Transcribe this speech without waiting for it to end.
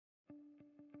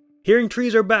Hearing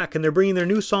Trees are back and they're bringing their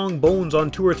new song Bones on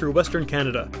tour through Western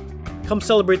Canada. Come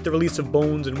celebrate the release of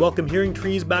Bones and welcome Hearing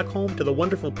Trees back home to the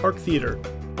wonderful Park Theatre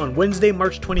on Wednesday,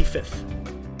 March 25th.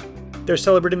 They're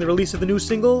celebrating the release of the new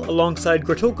single alongside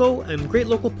Grotoko and great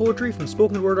local poetry from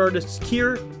spoken word artists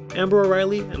Kier, Amber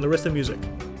O'Reilly, and Larissa Music.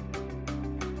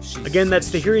 Again, that's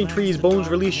the Hearing Trees Bones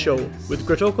release show with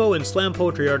Grotoko and slam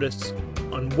poetry artists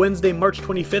on Wednesday, March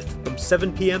 25th from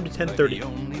 7 p.m. to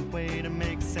 10:30.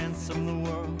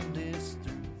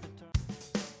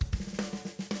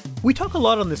 We talk a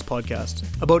lot on this podcast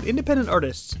about independent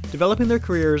artists developing their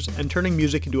careers and turning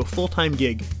music into a full-time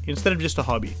gig instead of just a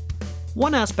hobby.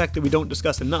 One aspect that we don't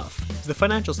discuss enough is the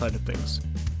financial side of things.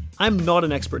 I'm not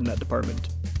an expert in that department,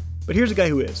 but here's a guy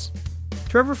who is.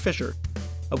 Trevor Fisher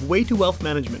of Way to Wealth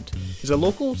Management is a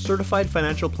local certified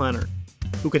financial planner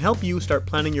who can help you start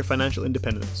planning your financial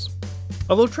independence.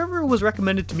 Although Trevor was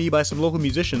recommended to me by some local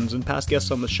musicians and past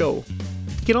guests on the show,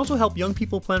 he can also help young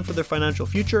people plan for their financial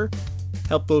future,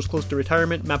 help those close to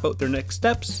retirement map out their next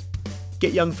steps,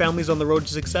 get young families on the road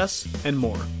to success, and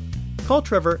more. Call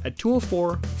Trevor at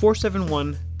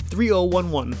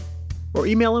 204-471-3011 or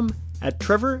email him at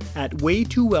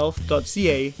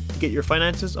trevor@way2wealth.ca to get your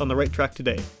finances on the right track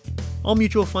today. All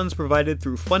mutual funds provided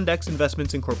through Fundex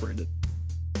Investments Incorporated.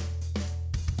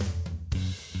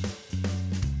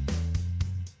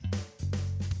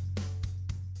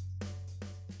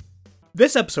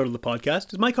 This episode of the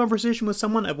podcast is my conversation with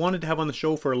someone I've wanted to have on the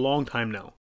show for a long time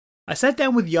now. I sat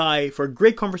down with Yai for a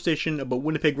great conversation about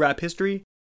Winnipeg rap history,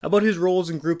 about his roles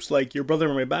in groups like Your Brother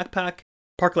in My Backpack,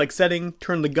 Park Like Setting,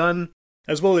 Turn the Gun,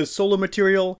 as well as solo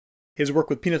material, his work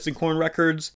with Peanuts and Corn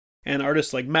Records, and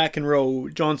artists like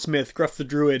McEnroe, John Smith, Gruff the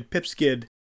Druid, Pipskid,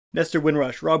 Nestor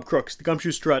Windrush, Rob Crooks, The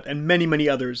Gumshoe Strut, and many, many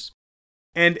others.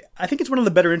 And I think it's one of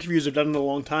the better interviews I've done in a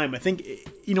long time. I think,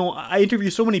 I interview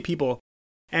so many people,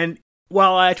 and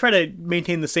while I try to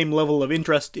maintain the same level of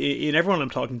interest in everyone I'm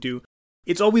talking to,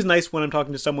 it's always nice when I'm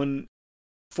talking to someone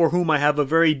for whom I have a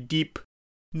very deep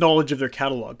knowledge of their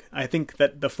catalog. I think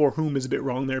that the for whom is a bit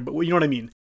wrong there, but you know what I mean.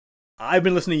 I've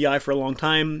been listening to Yai for a long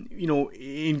time,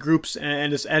 in groups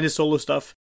and his solo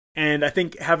stuff, and I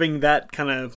think having that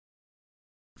kind of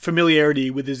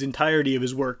familiarity with his entirety of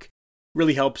his work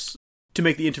really helps to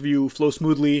make the interview flow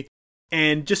smoothly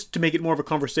and just to make it more of a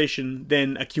conversation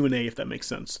than a Q&A, if that makes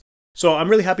sense. So I'm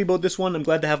really happy about this one. I'm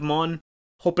glad to have him on.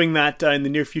 Hoping that in the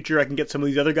near future I can get some of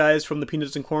these other guys from the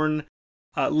Peanuts and Corn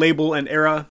label and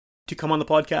era to come on the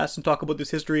podcast and talk about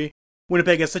this history.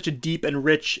 Winnipeg has such a deep and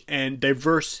rich and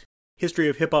diverse history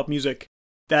of hip-hop music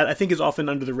that I think is often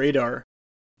under the radar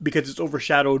because it's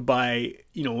overshadowed by,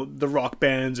 the rock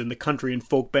bands and the country and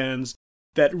folk bands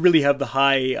that really have the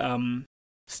high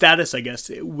status, I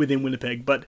guess, within Winnipeg.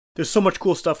 But there's so much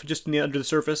cool stuff just under the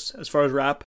surface as far as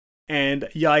rap. And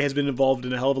Yai has been involved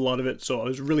in a hell of a lot of it, so I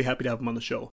was really happy to have him on the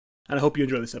show. And I hope you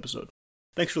enjoy this episode.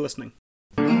 Thanks for listening.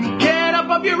 Get up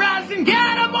off your ass and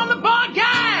get up on the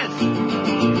podcast!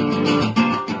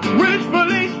 Rich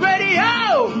Police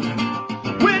Radio!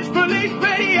 Rich Police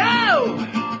Radio!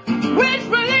 Rich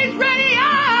Police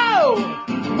Radio!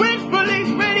 Rich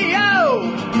Police Radio!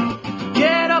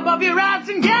 Get up off your ass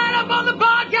and get up on the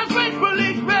podcast! Rich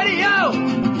Police Radio!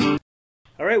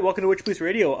 Alright, welcome to Witch Police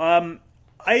Radio.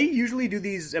 I usually do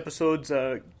these episodes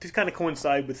to kind of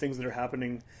coincide with things that are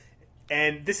happening,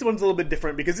 and this one's a little bit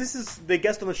different because this is the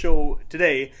guest on the show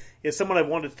today is someone I've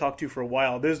wanted to talk to for a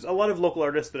while. There's a lot of local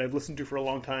artists that I've listened to for a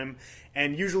long time,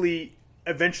 and usually,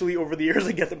 eventually, over the years,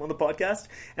 I get them on the podcast,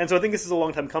 and so I think this is a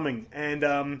long time coming, and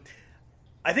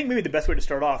I think maybe the best way to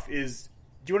start off is,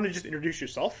 do you want to just introduce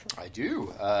yourself? I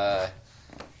do.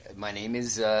 My name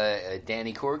is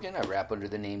Danny Corrigan. I rap under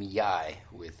the name Yai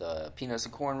with Peanuts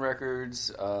and Corn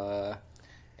Records and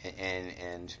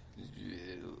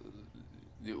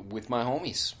with my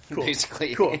homies, cool.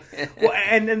 Basically. Cool. Well,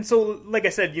 and so, like I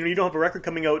said, you don't have a record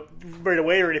coming out right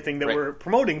away or anything that we're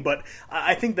promoting, but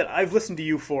I think that I've listened to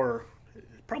you for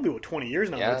probably about 20 years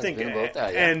now, I think. It's been about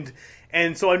that, yeah.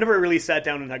 And so I've never really sat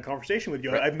down and had a conversation with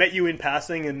you. Right. I've met you in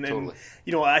passing, and Totally.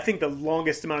 I think the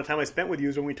longest amount of time I spent with you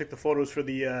is when we took the photos for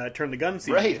the Turn the Gun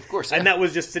scene. Right, of course. Yeah. And that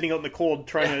was just sitting out in the cold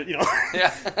trying to, Yeah.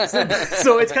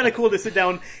 so it's kind of cool to sit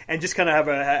down and just kind of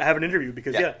have an interview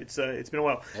because, it's been a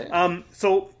while. Yeah.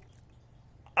 So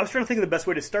I was trying to think of the best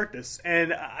way to start this,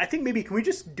 and I think maybe can we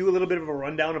just do a little bit of a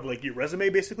rundown of like your resume,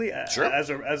 basically, Sure. as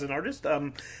an artist.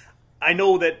 I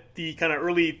know that the kind of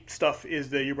early stuff is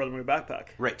the Your Brother in My Backpack.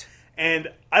 Right. And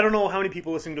I don't know how many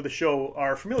people listening to the show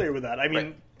are familiar with that. I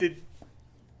mean,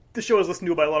 the show is listened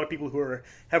to by a lot of people who are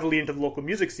heavily into the local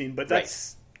music scene, but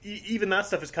that's even that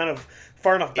stuff is kind of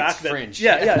far enough back it's that fringe.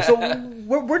 Yeah. So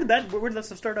where did that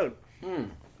stuff start out?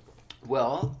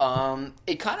 Well,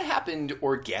 it kind of happened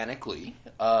organically.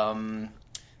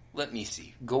 Let me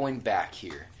see. Going back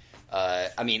here,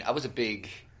 I mean, I was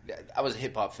a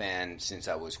hip hop fan since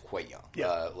I was quite young,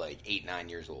 like 8, 9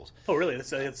 years old. Oh, really?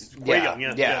 That's quite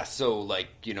young, yeah. So, like,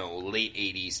 you know, late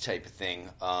 80s type of thing.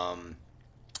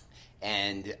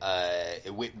 And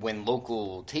when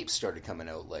local tapes started coming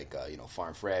out, like, you know,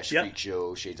 Farm Fresh, Freak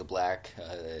Show, Shades of Black,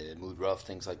 Mood Rough,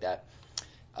 things like that,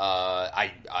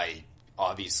 I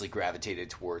obviously gravitated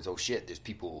towards, oh shit, there's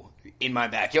people in my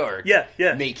backyard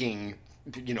making,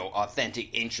 you know, authentic,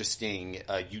 interesting,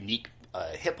 unique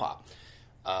hip hop.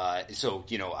 So,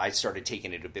 you know, I started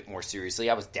taking it a bit more seriously.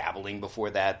 I was dabbling before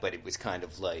that, but it was kind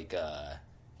of like,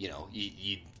 you know,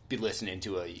 you'd be listening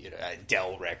to a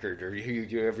Dell record or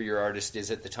whoever your artist is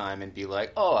at the time and be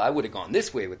like, oh, I would have gone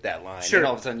this way with that line. And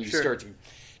all of a sudden you start to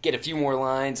get a few more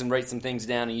lines and write some things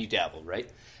down and you dabble, right?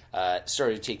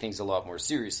 Started to take things a lot more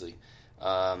seriously.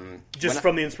 Just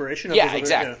from the inspiration? Of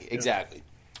Exactly.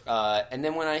 And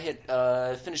then when I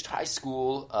had finished high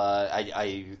school,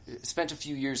 I spent a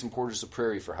few years in Portage la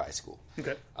Prairie for high school.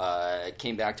 Okay.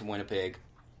 Came back to Winnipeg.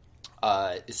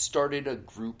 Started a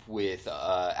group with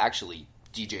actually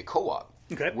DJ Co-op.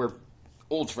 Okay. We're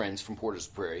old friends from Portage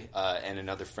la Prairie and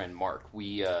another friend, Mark.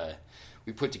 We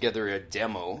put together a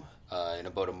demo in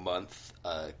about a month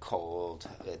called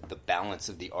The Balance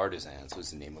of the Artisans was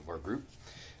the name of our group.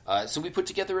 So we put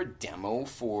together a demo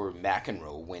for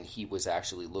McEnroe when he was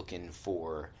actually looking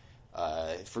for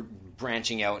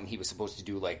branching out, and he was supposed to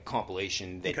do like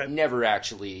compilation that never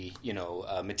actually, you know,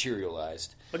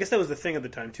 materialized. I guess that was the thing at the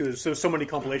time too. So many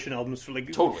compilation albums for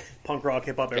like punk rock,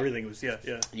 hip hop, everything was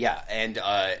Yeah, and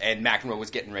McEnroe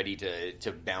was getting ready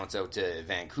to bounce out to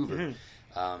Vancouver,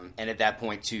 and at that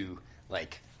point too,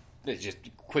 like. Just a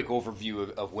quick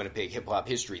overview of Winnipeg hip-hop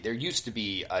history. There used to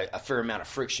be a fair amount of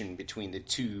friction between the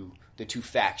two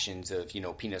factions of, you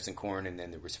know, Peanuts and Corn, and then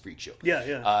there was Freak Show.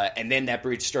 And then that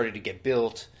bridge started to get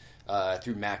built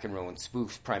through McEnroe and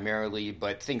Spoof primarily,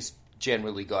 but things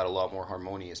generally got a lot more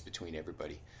harmonious between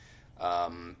everybody.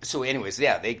 So anyways,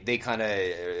 they kind of,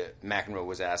 McEnroe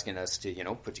was asking us to, you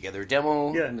know, put together a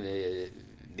demo,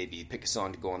 maybe pick a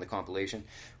song to go on the compilation.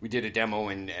 We did a demo,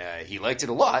 and he liked it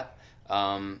a lot.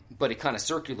 But it kind of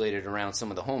circulated around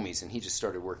some of the homies, and he just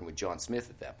started working with John Smith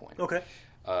at that point. Okay.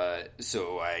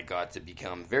 So I got to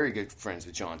become very good friends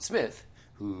with John Smith,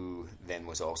 who then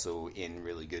was also in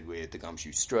really good with the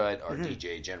Gumshoe Strut, our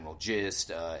DJ General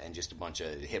Gist, and just a bunch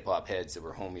of hip-hop heads that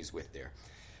were homies with there.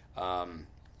 And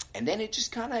then it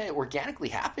just kind of organically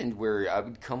happened where I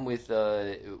would come with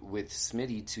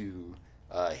Smitty to...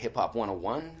 Hip Hop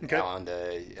 101 on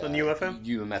the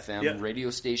UMFM radio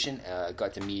station.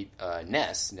 Got to meet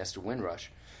Nestor Windrush.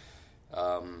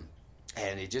 And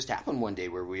it just happened one day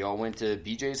where we all went to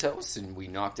BJ's house and we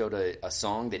knocked out a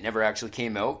song that never actually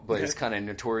came out, but it's kind of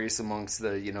notorious amongst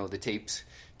the, you know, the tapes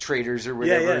traders or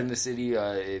whatever in the city.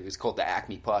 It was called the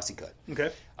Acme Posse Cut. Okay.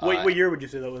 What year would you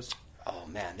say that was? Oh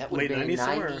man, that would have been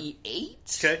 98.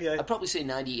 Okay, yeah. I'd probably say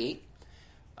 98.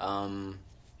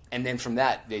 And then from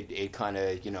that, it kind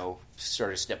of, you know,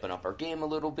 started stepping up our game a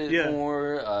little bit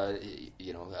more.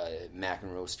 You know,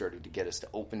 McEnroe started to get us to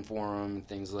open for him and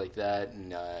things like that.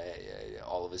 And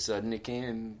all of a sudden it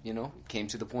came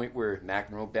to the point where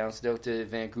McEnroe bounced out to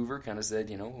Vancouver, kind of said,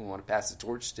 you know, we want to pass the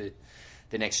torch to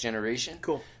the next generation.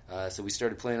 Cool. So we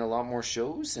started playing a lot more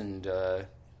shows. And,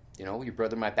 you know, Your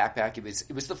Brother, My Backpack,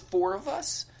 it was the four of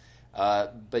us.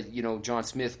 But, you know, John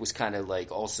Smith was kind of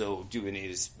like also doing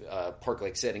his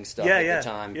park-like setting stuff at the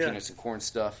time, Peanuts and Corn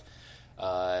stuff.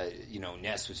 You know,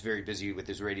 Ness was very busy with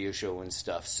his radio show and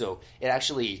stuff. So it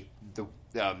actually, the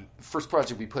first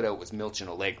project we put out was Milch and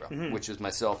Allegra, which was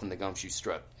myself and the Gumshoe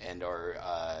Strut and our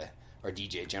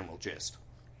DJ General Gist.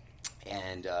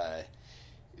 And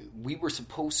we were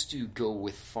supposed to go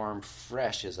with Farm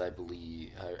Fresh, as I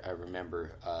believe, I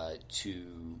remember,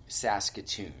 to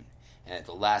Saskatoon. And at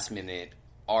the last minute,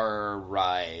 our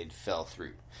ride fell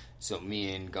through. So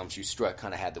me and Gumshoe Strut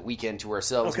kind of had the weekend to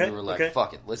ourselves, and we were like,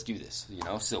 fuck it, let's do this, you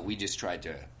know? So we just tried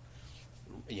to,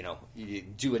 you know,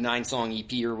 do a 9-song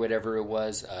EP or whatever it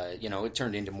was. You know, it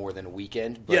turned into more than a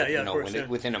weekend. But, you know,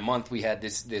 within a month we had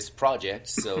this project,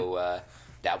 so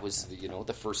that was, you know,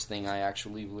 the first thing I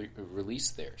actually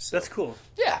released there. So, that's cool.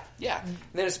 Yeah. And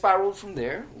then it spiraled from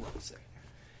there. One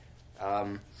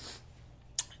second.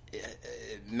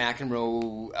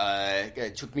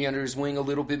 McEnroe took me under his wing a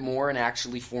little bit more and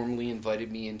actually formally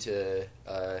invited me into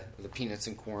the Peanuts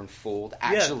and Corn fold.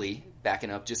 Actually,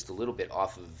 backing up just a little bit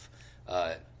off of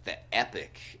the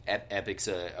Epic's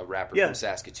a rapper Yeah. from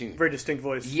Saskatoon. Very distinct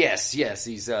voice. Yes,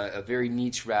 he's a very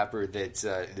niche rapper that's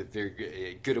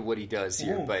very good at what he does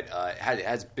here, Ooh. but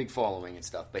has a big following and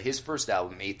stuff. But his first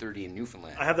album, 8:30 in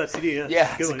Newfoundland, I have that CD. Yeah,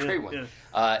 yeah, Good it's one, a great yeah.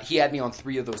 one. He had me on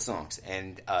 3 of those songs,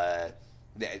 and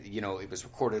it was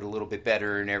recorded a little bit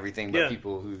better and everything by Yeah.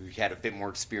 people who had a bit more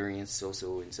experience,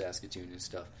 also in Saskatoon and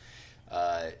stuff.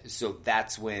 So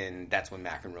that's when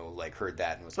McEnroe like heard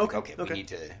that and was like, okay.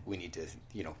 we need to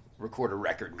record a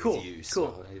record Cool, with you. cool.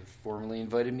 So they formally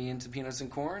invited me into Peanuts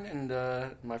and Corn, and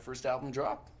my first album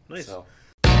dropped. Nice. So.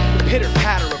 The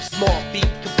pitter-patter of small feet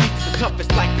completes the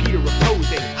toughest like Peter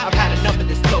opposing. I've had enough of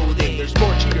this loathing. There's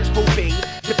more cheaters hoping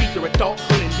to beat their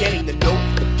adulthood and getting the note.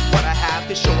 What I have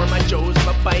to show are my Joes,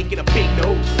 my bike, and a big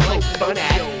nose. Like fun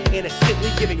at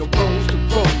innocently giving a rose to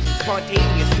rose and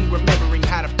spontaneously remembering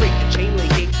how to break the chain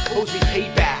linking owes me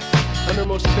payback. Under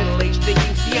most middle-aged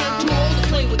thinking, see, I'm too old to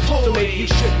play with toys. So maybe you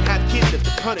shouldn't have kids if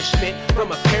the punishment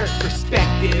from a parent's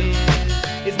perspective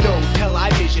is no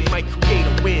television might create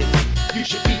a whiz. You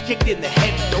should be kicked in the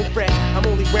head, don't fret. I'm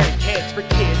only wearing pants for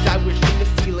kids. I wish from the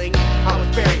ceiling I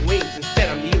was bearing wings, instead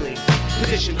I'm kneeling.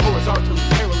 Positioned horizontally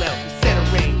parallel to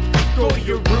centering. Go to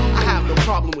your room. I have no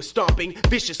problem with stomping,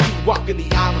 viciously walking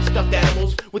the aisle of stuffed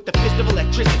animals with the fist of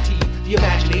electricity. The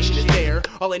imagination is there.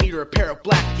 All I need are a pair of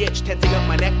black itch tensing up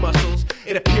my neck muscles.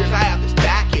 It appears I have this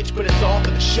back itch, but it's all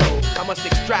for the show. I must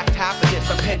extract half of this.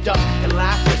 I'm pent up and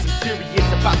laughless and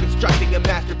serious about constructing a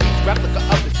masterpiece replica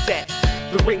of the set.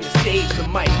 The ring, the stage, the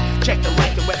mic. Check the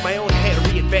light and wet my own head or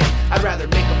reinvent. I'd rather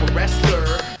make up a wrestler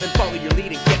than follow your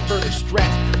lead and get further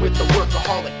stressed with the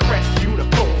workaholic crest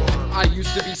uniform. I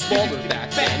used to be smaller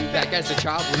back then. Back as a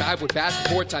child when I would fast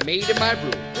reports I made in my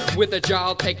room. With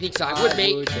agile techniques I would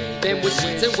make. Then with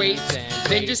sheets and weights.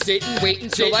 Then just sit and wait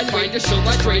until I find a show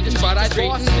like straighten, but I'd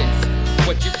lost this.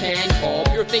 What you can call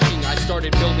pure thinking. I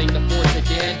started building the force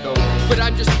again though. But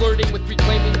I'm just flirting with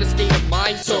reclaiming the state of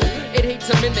mind. So it hates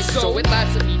a mimic, so it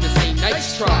laughs at me to say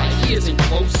nice try. He isn't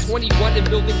close, 21 and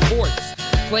building forts.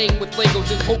 Playing with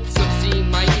Legos in hopes of seeing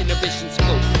my inhibitions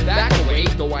float back away.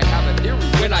 Though I have a theory,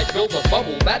 when I build a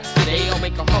bubble, that's the day I'll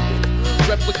make a humble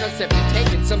replica septic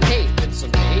tank and some hay. And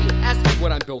some hay? Ask me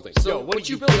what I'm building. So what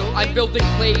you building? I'm building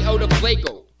clay out of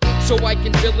Lego, so I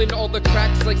can fill in all the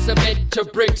cracks like cement to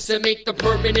bricks and make them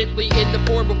permanently in the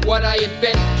form of what I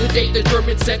invent. The day the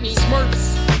Germans sent me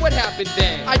Smurfs, what happened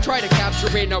then? I try to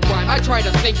capture in a rhyme, I try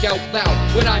to think out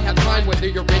loud when I have time, whether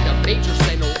you're in a major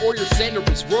center or your center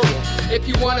is rural. If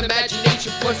you want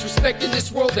imagination plus respect in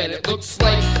this world, then it looks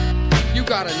like you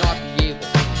gotta not be able.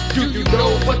 Do you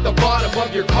know what the bottom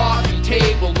of your coffee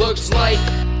table looks like?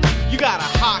 You got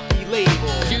a hockey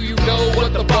label. Do you know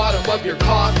what the bottom of your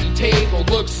coffee table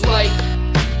looks like?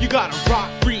 You got a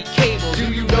rock-free cable.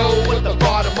 Do you know what the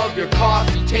bottom of your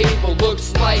coffee table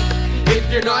looks like?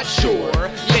 If you're not sure,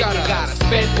 then you gotta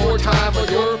spend more time on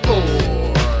your floor.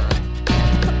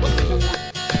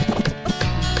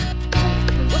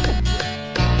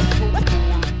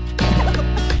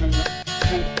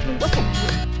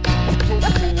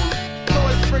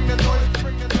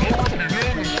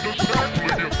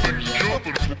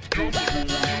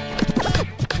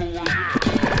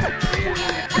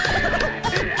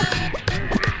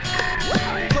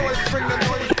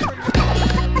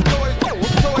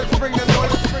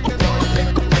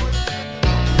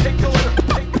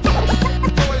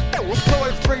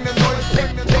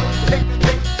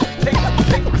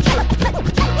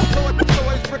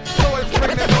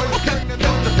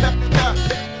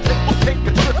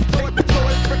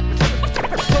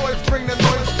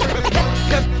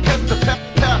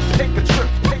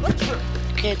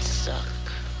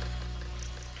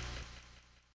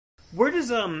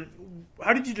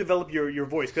 How did you develop your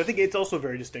voice? Because I think it's also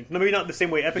very distinct. Maybe not the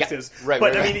same way Epix is, right,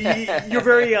 but right. I mean, you're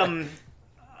very,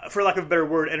 for lack of a better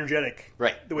word, energetic.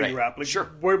 Right. The way you rap. Like, sure.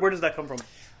 Where does that come from?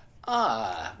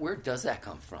 Where does that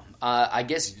come from? I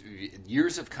guess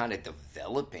years of kind of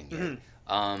developing it.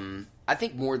 Mm-hmm. I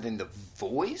think more than the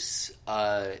voice,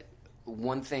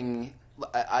 one thing,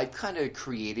 I kind of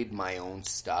created my own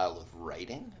style of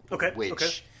writing. Okay.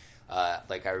 Which,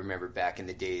 like I remember back in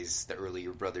the days, the early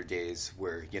Your Brother days,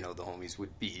 where, the homies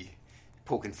would be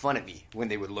poking fun at me when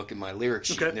they would look at my lyric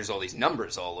sheet, and there's all these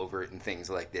numbers all over it and things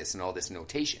like this and all this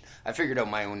notation. I figured out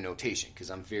my own notation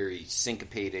because I'm very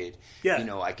syncopated.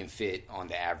 Yeah. I can fit on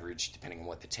the average, depending on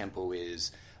what the tempo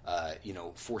is,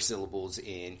 4 syllables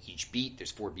in each beat.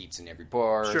 There's 4 beats in every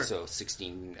bar, Sure. so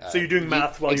 16. So you're doing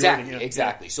math while exactly, you're writing. Yeah.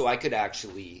 Exactly. So I could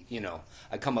actually,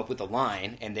 I come up with a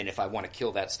line, and then if I want to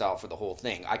kill that style for the whole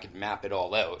thing, I could map it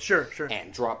all out. Sure.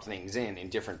 And drop things in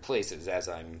different places as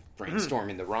I'm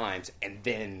brainstorming the rhymes, and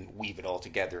then weave it all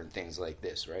together and things like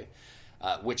this, right?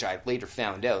 Which I later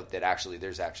found out that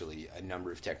there's actually a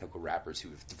number of technical rappers who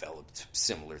have developed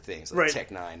similar things, like Right. Tech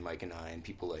Nine, Micah 9,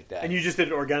 people like that. And you just did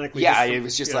it organically. Yeah, it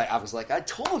was just like, I was like, I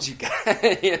told you guys,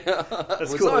 That's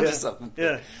was cool. onto Yeah. something.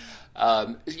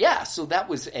 Yeah. So that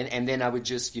was, and then I would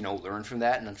just, learn from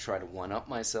that and try to one up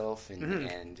myself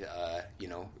and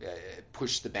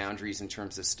push the boundaries in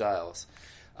terms of styles,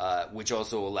 which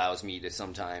also allows me to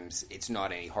sometimes, it's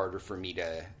not any harder for me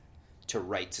to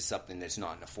write to something that's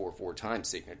not in a 4/4 time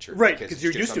signature, Right, because it's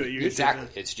you're just used to it. You're used to it, exactly.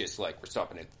 yeah. It's just like we're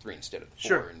stopping at 3 instead of 4,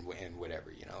 Sure. and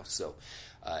whatever, So,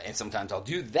 and sometimes I'll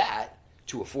do that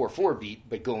to a 4/4 beat,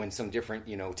 but go in some different,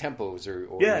 tempos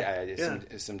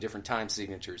or some different time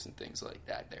signatures and things like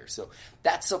that there. So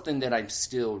that's something that I'm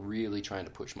still really trying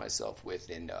to push myself with,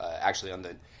 and actually on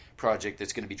the project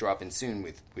that's going to be dropping soon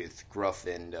with Gruff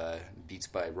and beats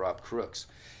by Rob Crooks,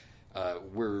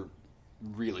 we're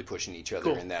really pushing each other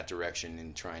Cool. in that direction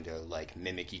and trying to like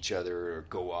mimic each other or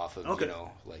go off of Okay.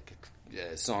 like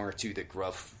a song or two that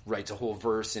Gruff writes a whole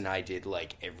verse and I did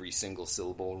like every single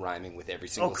syllable rhyming with every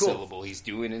single cool. syllable he's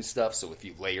doing and stuff. So if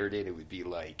you layered it, it would be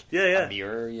like Yeah. a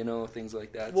mirror, things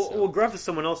like that. Well, Gruff is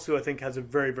someone else who I think has a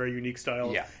very, very unique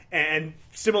style. Yeah. And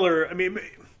similar, I mean,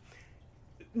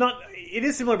 it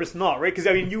is similar, but it's not, right? Because,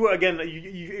 I mean,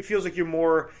 it feels like you're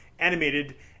more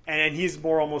animated, and he's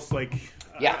more almost like,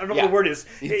 I don't know what the word is.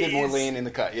 He's a bit more laying in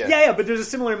the cut, yeah. Yeah, but there's a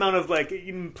similar amount of, like,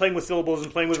 even playing with syllables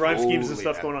and playing with rhyme schemes and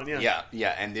stuff going on,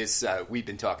 Yeah, and this, we've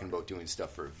been talking about doing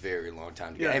stuff for a very long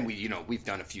time together. Yeah. And we've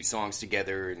done a few songs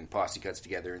together and posse cuts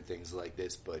together and things like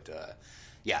this, but,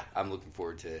 I'm looking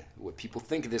forward to what people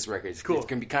think of this record. It's Cool. It's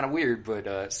going to be kind of weird, but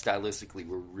stylistically,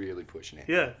 we're really pushing it.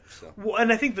 Yeah. So. Well,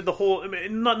 and I think that the whole, I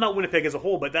mean, not Winnipeg as a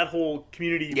whole, but that whole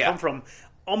community you come from,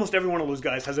 almost every one of those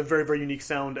guys has a very, very unique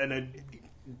sound and a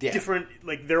different,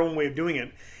 like, their own way of doing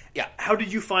it. Yeah. How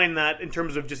did you find that in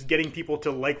terms of just getting people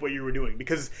to like what you were doing?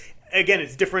 Because, again,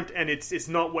 it's different and it's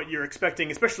not what you're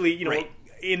expecting, especially, Right.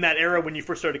 in that era when you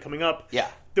first started coming up. Yeah.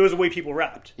 There was a way people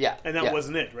rapped. Yeah. And that Yeah.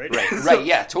 wasn't it, right? Right, So, right,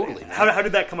 yeah, totally. Man. How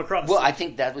did that come across? Well, I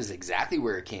think that was exactly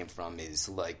where it came from. Is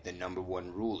like the number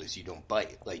one rule is you don't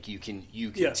bite. Like you can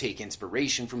take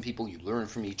inspiration from people, you learn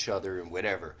from each other and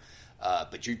whatever,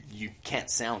 but you can't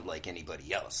sound like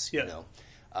anybody else. Yeah. You know,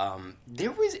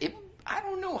 there was it. I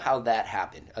don't know how that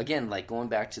happened. Again, like going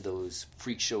back to those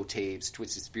freak show tapes,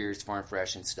 Twisted Spirits, Farm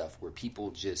Fresh, and stuff, where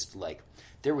people just like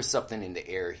there was something in the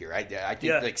air here. I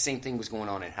think like same thing was going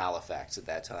on in Halifax at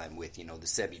that time with the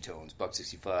Sebitones, Buck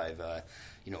 65,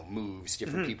 Moves,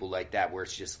 different people like that, where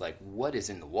it's just like what is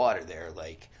in the water there,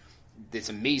 like this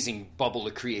amazing bubble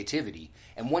of creativity,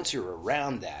 and once you're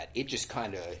around that, it just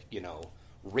kind of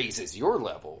raises your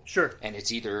level. Sure. And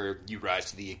it's either you rise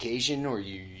to the occasion or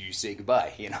you say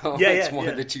goodbye, It's one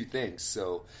of the two things.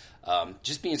 So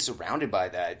just being surrounded by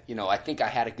that, I think I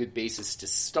had a good basis to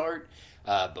start,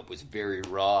 but was very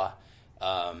raw.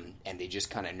 And they just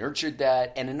kind of nurtured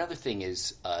that. And another thing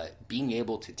is being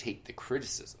able to take the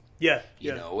criticism.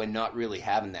 You know, and not really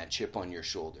having that chip on your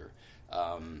shoulder.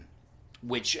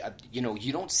 Which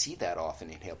you don't see that often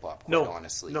in hip hop. Quite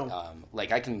honestly,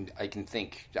 like I can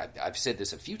think. I've said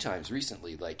this a few times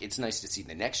recently. Like it's nice to see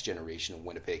the next generation of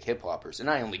Winnipeg hip hoppers. And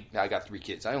I got 3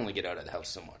 kids. I only get out of the house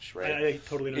so much, right? I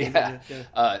totally know.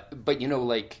 But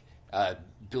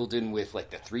build in with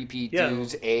like the 3P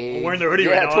dudes, Egg. Wearing the hoodie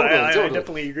right now. Totally. I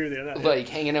definitely agree with you on that. Like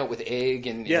hanging out with Egg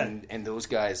and those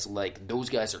guys. Like those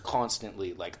guys are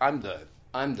constantly like I'm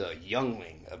the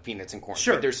youngling of Peanuts and Corn,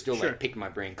 but they're still like picking my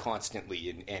brain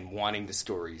constantly and wanting the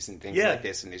stories and things like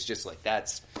this, and it's just like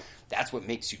that's what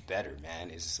makes you better, man.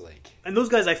 Is like, and those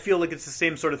guys, I feel like it's the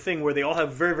same sort of thing where they all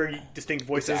have very, very distinct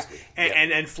voices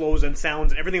and flows and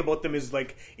sounds, and everything about them is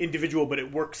like individual, but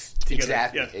it works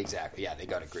together. Exactly. Yeah, they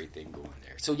got a great thing going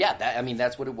there. So yeah,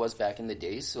 that's what it was back in the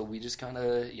days. So we just kind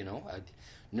of I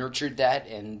nurtured that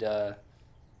and.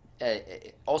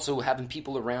 Also having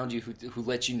people around you who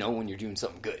let you know when you're doing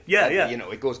something good.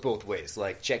 It goes both ways.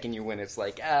 Like checking you when it's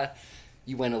like,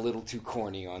 you went a little too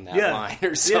corny on that line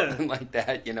or something like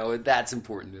that. That's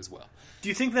important as well. Do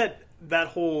you think that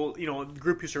whole,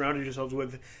 group you surrounded yourselves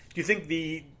with, do you think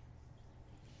they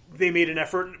made an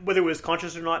effort, whether it was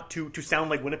conscious or not, to sound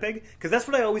like Winnipeg? Because that's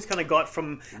what I always kind of got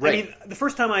from, I mean, the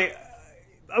first time I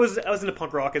was into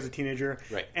punk rock as a teenager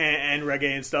and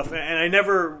reggae and stuff, and I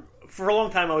never for a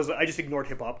long time I just ignored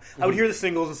hip hop. I would hear the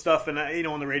singles and stuff, and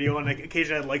on the radio, and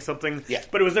occasionally I'd like something. Yeah.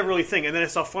 But it was never really a thing. And then I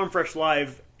saw Farm Fresh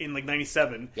live in like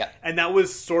 '97. Yeah. And that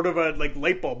was sort of a like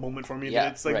light bulb moment for me. Yeah,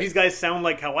 That it's like right. these guys sound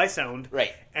like how I sound.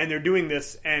 Right. And they're doing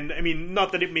this, and I mean,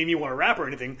 not that it made me want to rap or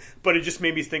anything, but it just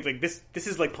made me think like this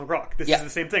is like punk rock. This Yeah. is the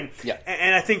same thing. Yeah.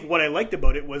 And I think what I liked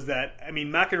about it was that, I mean,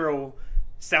 McEnroe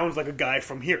sounds like a guy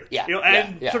from here. Yeah.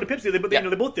 And Yeah. sort of Pipsy, but Yeah.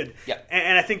 they both did. Yeah.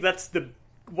 And I think that's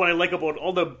what I like about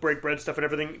all the Break Bread stuff and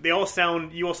everything. You all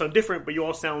sound different, but you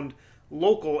all sound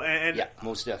local. And Yeah,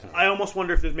 most definitely. I almost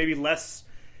wonder if there's maybe less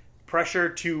pressure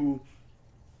to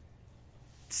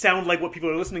sound like what people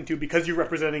are listening to because you're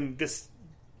representing this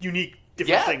unique,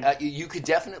 different thing. You could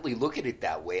definitely look at it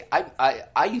that way.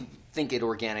 I think it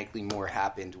organically more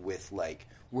happened with like,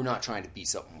 we're not trying to be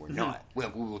something we're not.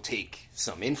 Well, we will take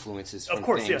some influences from Of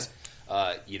course, things.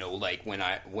 Like when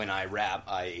I rap,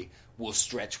 I will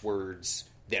stretch words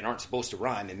that aren't supposed to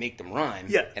rhyme and make them rhyme.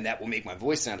 Yeah. And that will make my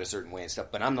voice sound a certain way and stuff.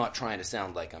 But I'm not trying to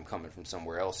sound like I'm coming from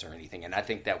somewhere else or anything. And I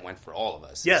think that went for all of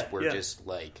us. Yeah, We're yeah. just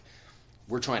like,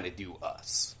 we're trying to do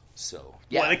us. So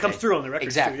Well, and it comes through on the records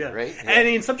exactly, too, yeah. right? Yeah. And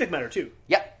in subject matter too.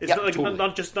 Yeah, It's yeah, not like totally.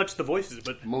 not just the voices,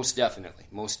 but Most definitely.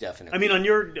 I mean, on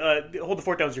your Hold the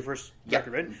Fort Down is your first Yeah,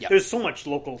 record, right? yeah. There's so much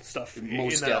local stuff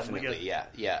Most in that album. definitely,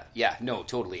 yeah. No,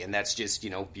 totally, and that's just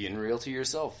being real to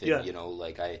yourself. And, Yeah.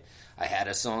 like I had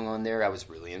a song on there. I was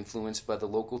really influenced by the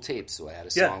local tapes, so I had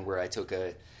a Yeah. song where I took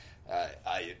a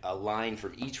line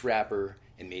from each rapper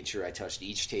and made sure I touched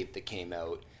each tape that came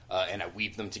out. And I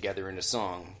weave them together in a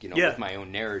song, Yeah. with my own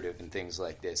narrative and things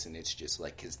like this. And it's just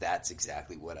like, because that's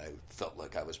exactly what I felt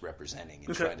like I was representing and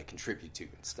Okay. trying to contribute to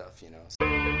and stuff,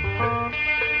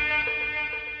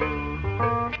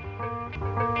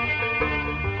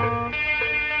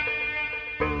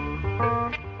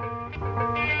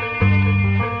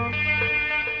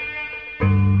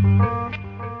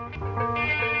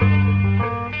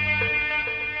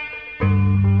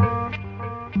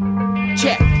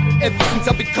 Check. Ever since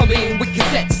I've been coming with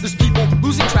cassettes, there's people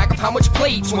losing track of how much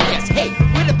played to guess. Hey,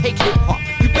 Winnipeg hip hop,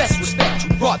 you best respect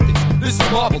who brought this. This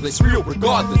is marvelous, real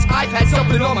regardless. I've had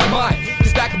something on my mind.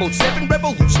 Cause back about 7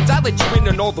 revolutions, I let you in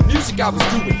on all the music I was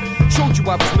doing. Showed you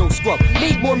I was no scrub.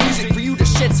 Made more music for you to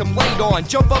shed some light on.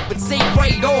 Jump up and say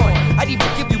right on. I'd even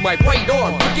give you my right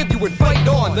arm. Forgive you and fight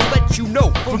on. Then let you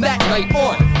know from that night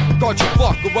on. Guard your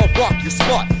fuck or I'll rock your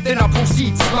spot. Then I'll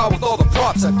proceed to smile with all the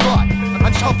props I've got.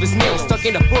 I'm tough as nails, stuck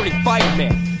in a burning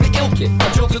fireman. The ill kid,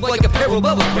 I'm jolted like a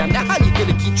parallelogram. Now how you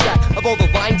gonna keep track of all the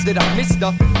lines that I missed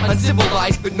up?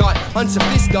 Uncivilized but not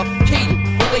unsophisticated.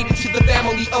 Related to the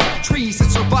family of trees that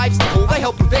survives the cold. I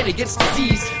help prevent against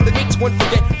disease that makes one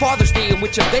forget Father's Day, in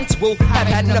which events will have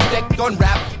had an effect on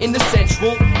rap in the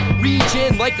central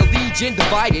region. Like a legion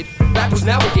divided. Rappers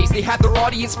nowadays, they have their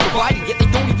audience provided, yet they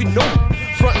don't even know me.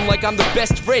 Frontin' like I'm the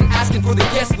best friend, asking for the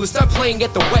guest list. I'm playing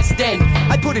at the West End.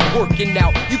 I put in work and now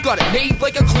you've got it made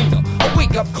like a cleaner. A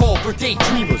wake-up call for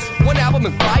daydreamers. 1 album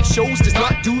and 5 shows does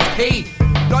not do paid.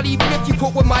 Not even if you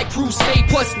quote what my crew say.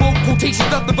 Plus, no quotation,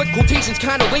 nothing but quotations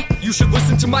kinda late. You should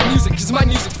listen to my music, cause my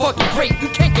music's fucking great. You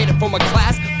can't get it from a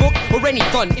class, book, or any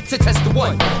fun. It's a test of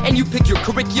one, and you pick your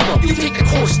curriculum. You take a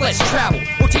course, let's travel,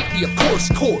 or take the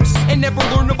of course, and never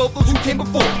learn about those who came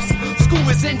before us. School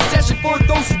is in session for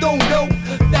those who don't know.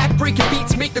 Back-breaking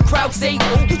beats make the crowd say,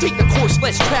 oh, you take the course,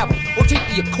 let's travel, or take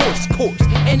the of course,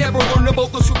 and never learn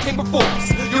about those who came before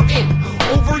us. You're in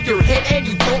over your head and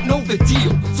you don't know the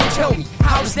deal. So tell me,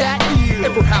 how does that feel?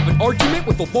 Ever have an argument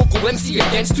with a local MC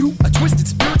against who? A Twisted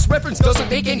Spirits reference doesn't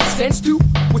make any sense to?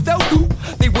 Without who?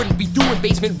 They wouldn't be doing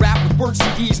basement rap with word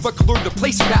CDs, but could learn to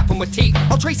place a map from a tape.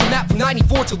 I'll trace a map from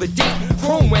 94 till the date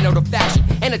Chrome went out of fashion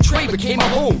and a tray became a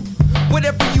home.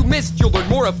 Whatever you missed, you'll learn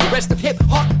more of the rest of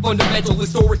hip-hop. Fundamental,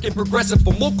 historic, and progressive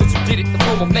from locals who did it. The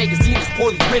promo magazine is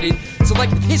poorly written.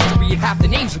 Selective history and half the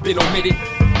names have been omitted.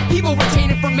 People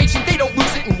retain information, they don't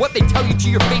lose it. And what they tell you to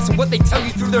your face and what they tell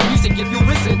you through their music. If you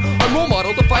listen, a role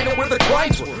model to find out where the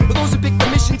crimes were. For those who picked the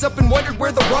missions up and wondered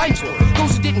where the rhymes were.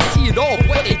 Those who didn't see it all, but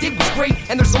what they did was great.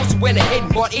 And there's those who went ahead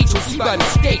and bought HOC by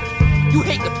mistake. You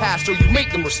hate the past or you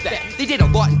make them respect. They did a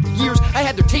lot and for years, I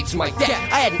had their tapes in my deck.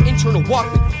 I had an internal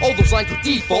Walkman, all those lines were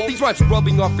default. These rhymes were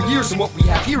rubbing off for years and what we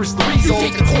have here is the result. You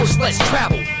take the course, let's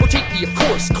travel, or take the of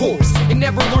course, and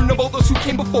never learn about those who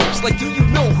came before us. Like, do you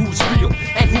know who's real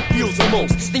and who feels the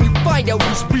most? Then you find out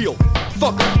who's real.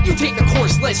 Fucker, you take the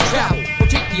course, let's travel, or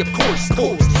take the of course,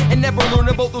 and never learn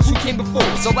about those who came before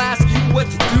us. I'll ask you what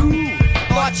to do.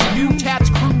 Thought you knew, Tabs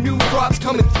crew, new crops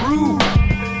coming through.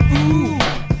 Ooh.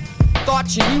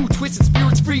 Thought you knew, Twisted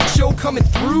Spirits Freak Show coming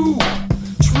through.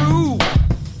 True.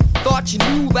 Thought you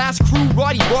knew, Last Crew,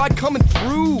 Roddy Rod coming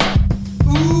through.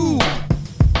 Ooh.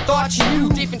 Thought you knew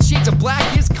different shades of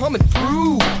black is coming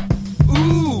through.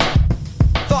 Ooh.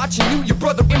 Thought you knew your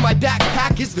brother in my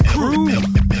backpack is the crew.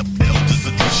 Elders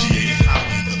appreciate how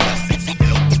we the lessons.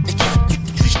 Elders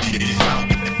appreciate how.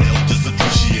 Elders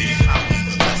appreciate how we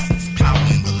the lessons. How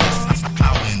in the lessons.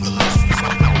 How in the lessons.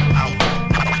 How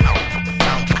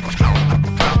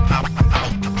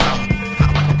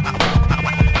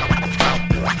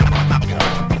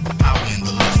in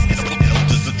the lessons.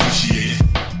 Elders appreciate it.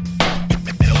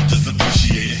 Elders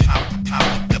appreciate it. How.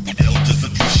 Elders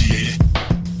appreciate it.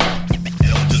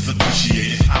 Elders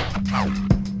appreciate it. How.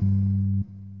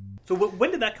 So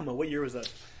when did that come out? What year was that?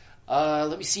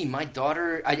 Let me see. My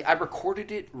daughter, I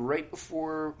recorded it right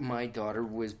before my daughter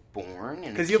was born.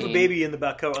 Because you have a baby in the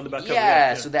back cover, on the back cover.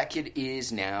 Yeah, so that kid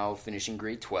is now finishing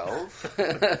grade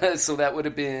 12. So that would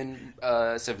have been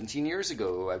 17 years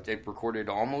ago. I recorded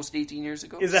almost 18 years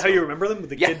ago. Is that how you remember them? With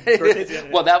the Yeah. kid birthdays? Yeah.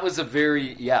 Well, that was a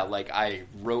very, like, I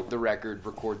wrote the record,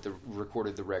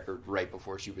 recorded the record right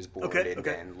before she was born. Okay, and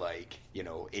okay. then, like, you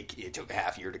know, it took a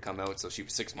half year to come out, so she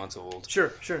was 6 months old.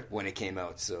 Sure. When it came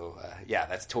out. So,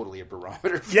 that's totally a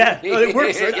barometer for Yeah, me. it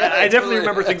works. Right? Yeah, I definitely totally.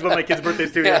 remember things about my kids'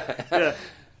 birthdays too. Yeah.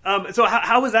 So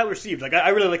how was that received? Like, I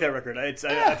really like that record.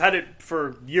 I've had it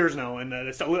for years now, and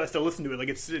I still listen to it. Like,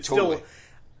 it's Totally. still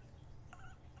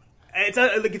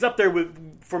it's up there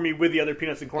for me with the other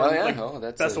Peanuts and Corn. Oh, yeah? like, Oh,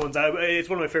 that's best a- ones. It's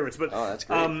one of my favorites. But Oh, that's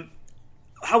great.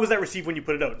 how was that received when you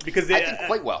put it out? Because I think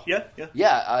quite well. Yeah.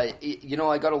 Yeah, you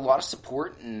know, I got a lot of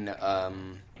support, and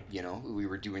you know, we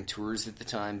were doing tours at the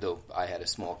time, though I had a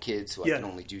small kid, so I Yeah. could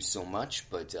only do so much.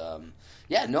 But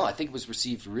I think it was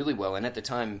received really well. And at the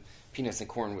time, Peanuts and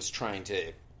Corn was trying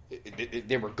to.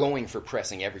 They were going for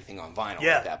pressing everything on vinyl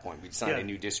Yeah. at that point. We'd signed Yeah. a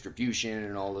new distribution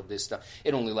and all of this stuff.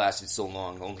 It only lasted so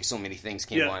long. Only so many things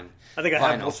came Yeah. on I think I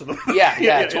vinyl. have most of them. Yeah,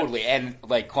 Yeah. totally. And,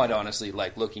 like, quite honestly,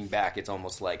 like, looking back, it's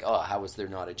almost like, oh, how was there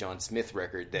not a John Smith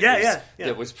record that, Yeah.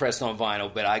 that was pressed on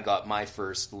vinyl? But I got my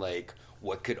first, like,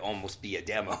 what could almost be a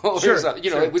demo. Sure, Or something. You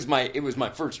know, sure. it was my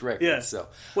first record. Yeah. So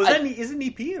is it an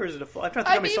EP or is it a full? I'm trying to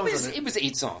think how many songs on it was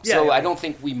 8 songs. Yeah, so yeah. I don't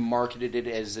think we marketed it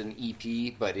as an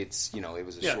EP, but it's, you know, it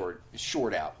was a Yeah.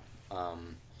 short out.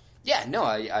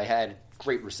 I had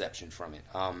great reception from it.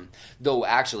 Though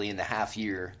actually in the half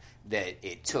year that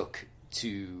it took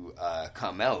to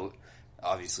come out,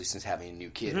 obviously since having a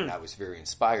new kid, and I was very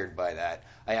inspired by that,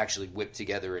 I actually whipped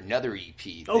together another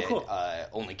EP that cool.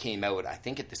 only came out, I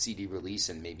think, at the CD release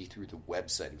and maybe through the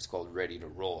website. It was called Ready to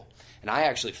Roll. And I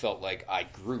actually felt like I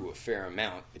grew a fair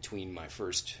amount between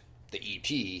the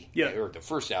EP, or the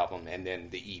first album, and then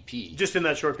the EP. Just in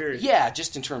that short period. Yeah,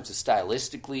 just in terms of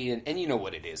stylistically, and you know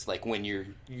what it is, like when you're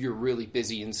really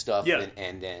busy and stuff, Yeah.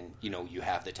 and then, you know, you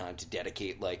have the time to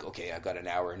dedicate, like, okay, I've got an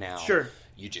hour now. Sure.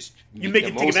 You just Make the it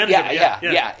take most- advantage of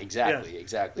it. Yeah,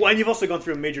 exactly. Well, and you've also gone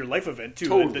through a major life event too.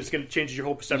 Totally. That's going to change your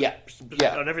whole perception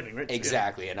on everything, right?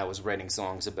 Exactly. And I was writing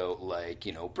songs about, like,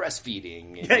 you know,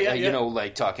 breastfeeding. And, Yeah. You know,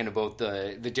 like talking about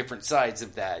the different sides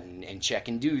of that and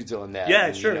checking dudes on that. Yeah,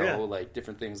 and, sure, You know, yeah. like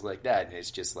different things like that. And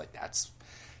it's just like, that's,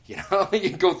 you know, you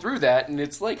go through that and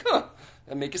it's like,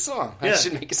 I make a song. I Yeah.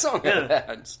 should make a song out of that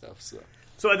and stuff.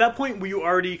 So at that point, were you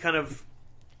already kind of?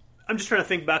 I'm just trying to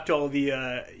think back to all the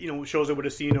shows I would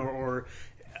have seen, or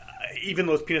even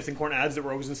those Peanuts and Corn ads that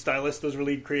were always in Stylist, those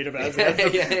really creative ads.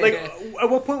 At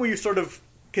what point were you sort of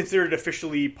considered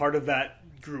officially part of that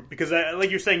group? Because like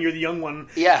you're saying, you're the young one,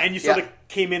 and you sort of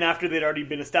came in after they'd already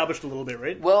been established a little bit,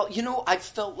 right? Well, you know, I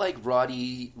felt like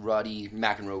Roddy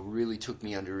McEnroe really took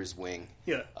me under his wing,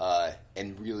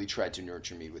 and really tried to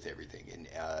nurture me with everything,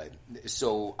 and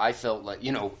so I felt like,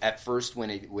 you know, at first when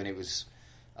it was.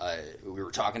 We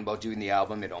were talking about doing the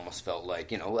album. It almost felt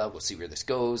like, you know, well, we'll see where this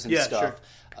goes and stuff.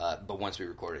 Sure. But once we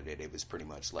recorded it, it was pretty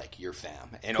much like your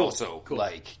fam, and also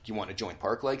like, you want to join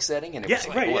Park Like setting, and it was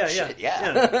like,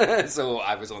 shit. So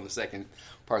I was on the second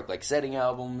Park Like setting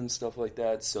album and stuff like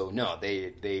that. So no,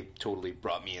 they totally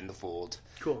brought me in the fold.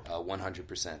 Cool,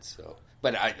 100%. So,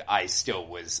 but I still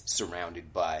was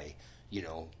surrounded by, you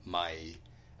know,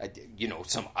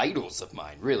 some idols of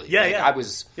mine, really. I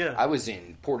was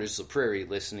in Portage la Prairie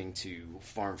listening to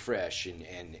Farm Fresh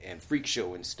and Freak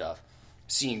Show and stuff,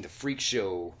 seeing the Freak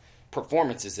Show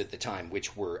performances at the time,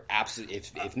 which were absolutely,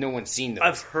 if no one's seen those.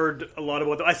 I've heard a lot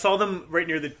about them. I saw them right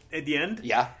near at the end.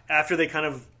 Yeah. After they kind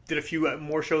of did a few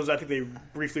more shows, I think they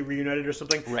briefly reunited or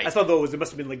something. Right. I saw those. It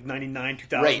must have been like 99,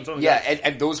 2000. Right. Something Yeah, like that.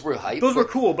 and those were hype. Those were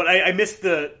cool, but I missed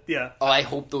the Oh, I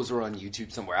hope those are on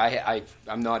YouTube somewhere.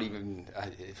 I'm not even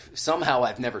somehow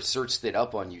I've never searched it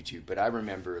up on YouTube, but I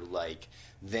remember like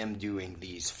them doing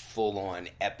these full on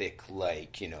epic,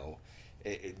 like, you know,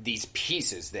 these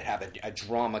pieces that have a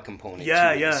drama component Yeah,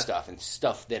 to it yeah. and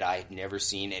stuff that I had never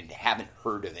seen and haven't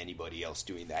heard of anybody else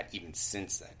doing that even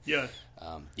since then.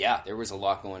 Yeah. There was a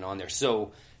lot going on there.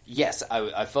 So, yes,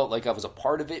 I felt like I was a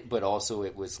part of it, but also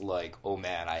it was like, oh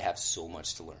man, I have so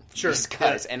much to learn from Sure, these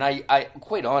guys. yeah. And I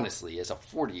quite honestly, as a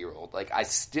 40-year-old, like, I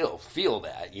still feel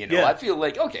that, you know? Yeah. I feel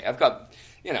like, okay, I've got,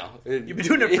 you know... You've been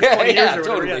doing it for 20 years or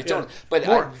whatever. Yeah, totally. yeah. But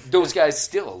More. those guys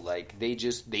still, like,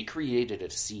 they created a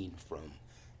scene from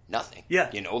nothing. Yeah.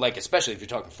 You know, like, especially if you're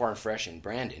talking Farm Fresh and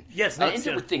Brandon. Yeah, it's nuts, and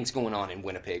there yeah. were things going on in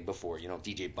Winnipeg before, you know,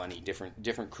 DJ Bunny,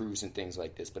 different crews and things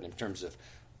like this. But in terms of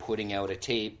putting out a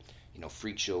tape, you know,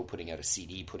 Freak Show, putting out a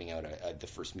CD, putting out the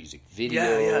first music video.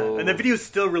 Yeah. And the video is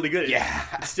still really good. Yeah.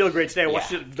 It's still great today. I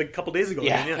watched Yeah. it like a couple days ago.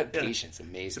 Yeah, man. Patience,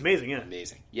 amazing. It's amazing, yeah.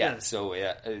 Amazing. Yeah, Yeah. so,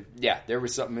 there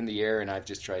was something in the air, and I've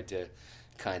just tried to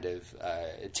kind of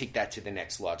take that to the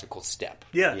next logical step.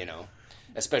 Yeah. You know,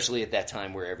 especially at that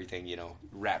time where everything, you know,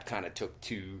 rap kind of took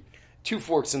two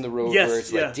forks in the road, Yes, where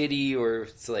it's yeah. like Diddy or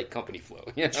it's like Company Flow.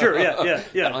 You know? Sure, yeah.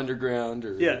 The Underground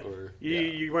or... Yeah. Or,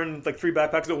 You wearing like 3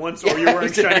 backpacks at once, or you're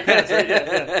wearing shiny pants,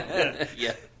 right?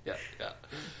 Yeah. yeah.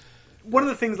 One of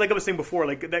the things, like I was saying before,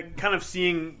 like that kind of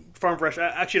seeing Farm Fresh,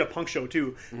 actually at a punk show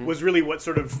too, Mm-hmm. was really what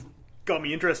sort of got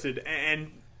me interested.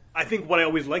 And I think what I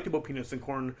always liked about Peanuts and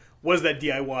Corn was that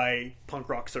DIY punk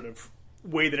rock sort of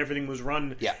way that everything was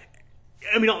run. Yeah.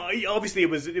 I mean, obviously it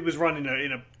was run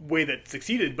in a way that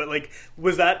succeeded, but like,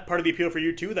 was that part of the appeal for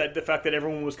you too? That the fact that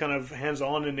everyone was kind of hands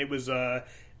on and it was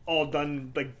all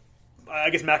done, like, I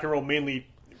guess Mac and Roll mainly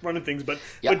running things, but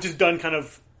just done kind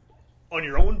of on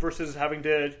your own versus having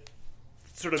to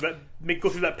sort of go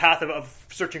through that path of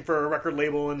searching for a record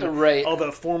label and Right. all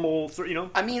the formal, you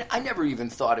know. I mean, I never even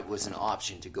thought it was an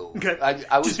option to go. Okay.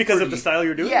 I was Just because of the style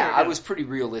you're doing? Yeah, Or- I was pretty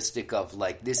realistic of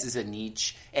like, this is a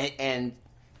niche, and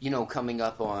you know, coming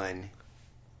up on,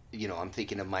 you know, I'm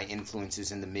thinking of my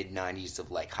influences in the mid '90s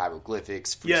of like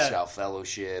Hieroglyphics, Freestyle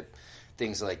Fellowship,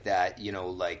 things like that. You know,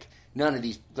 like none of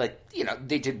these, like, you know,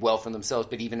 they did well for themselves,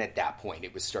 but even at that point,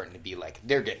 it was starting to be like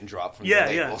they're getting dropped from the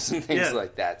labels and things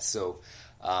like that. So.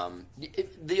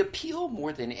 The appeal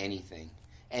more than anything,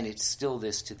 and it's still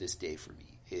this to this day for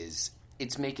me, is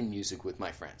it's making music with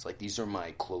my friends. Like, these are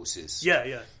my closest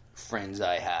friends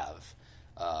I have.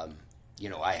 You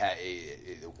know, I had,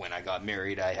 when I got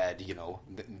married, I had, you know,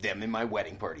 them in my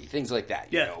wedding party, things like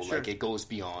that. You know, like, it goes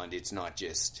beyond, it's not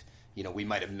just, you know, we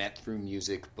might have met through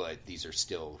music, but these are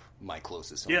still my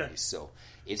closest homies. So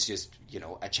it's just, you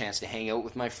know, a chance to hang out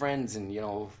with my friends and, you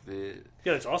know...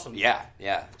 that's awesome. Yeah.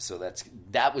 So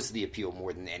that was the appeal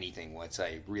more than anything once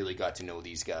I really got to know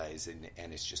these guys,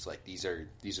 and it's just like, these are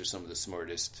some of the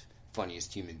smartest,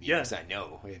 funniest human beings I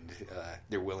know, and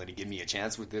they're willing to give me a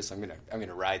chance with this. I'm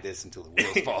gonna ride this until the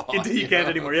wheels fall off. Until you can't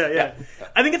anymore. Yeah.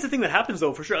 I think it's a thing that happens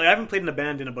though, for sure. Like, I haven't played in a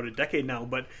band in about a decade now,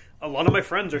 but a lot of my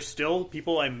friends are still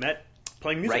people I met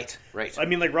playing music. Right. I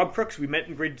mean, like Rob Crooks, we met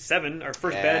in grade 7, our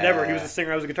first band ever. He was a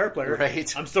singer, I was a guitar player.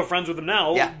 Right. I'm still friends with him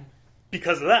now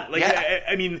because of that. Like,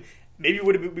 I mean, maybe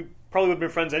we probably would have been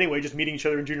friends anyway, just meeting each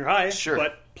other in junior high. Sure.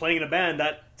 But playing in a band,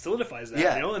 that solidifies that,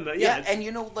 you know? And and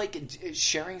you know, like,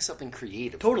 sharing something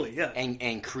creative. Totally, yeah.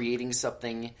 And creating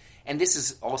something, and this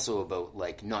is also about,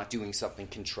 like, not doing something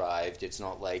contrived. It's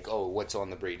not like, oh, what's on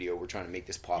the radio, we're trying to make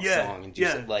this pop song, and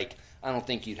just, like, I don't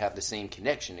think you'd have the same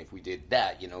connection if we did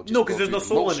that, you know? Just no, because go there's no through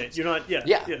the soul in motions. it. You're not,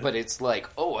 Yeah, but it's like,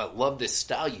 oh, I love this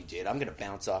style you did. I'm going to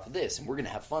bounce off of this, and we're going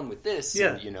to have fun with this,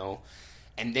 and, you know...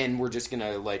 And then we're just going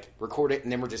to, like, record it,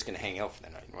 and then we're just going to hang out for the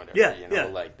night, whatever. You know,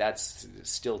 like, that's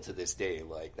still to this day,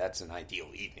 like, that's an ideal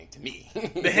evening to me.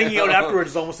 The hanging out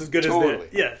afterwards is almost as good as the...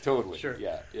 Yeah, totally. Sure.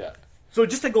 Yeah. So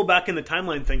just to go back in the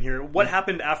timeline thing here, what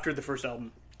happened after the first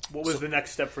album? What was the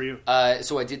next step for you?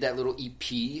 So I did that little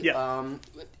EP. Yeah.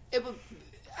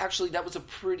 Actually, that was a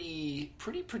pretty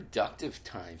productive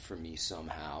time for me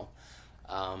somehow.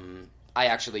 I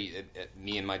actually,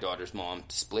 me and my daughter's mom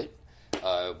split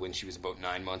when she was about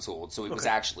 9 months old, so it was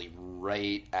actually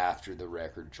right after the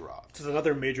record dropped. This is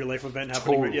another major life event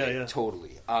happening.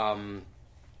 Totally.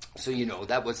 So, you know,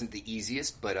 that wasn't the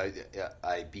easiest, but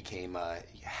I became a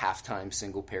half-time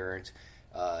single parent,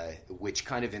 which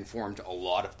kind of informed a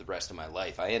lot of the rest of my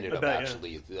life. I ended up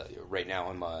right now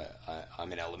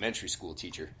I'm an elementary school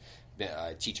teacher.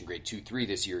 Teaching grade 2-3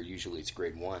 this year. Usually it's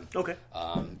grade 1. Okay.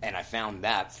 And I found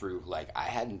that through, like, I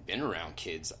hadn't been around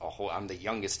kids I'm the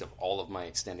youngest of all of my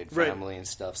extended family and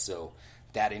stuff, so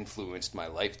that influenced my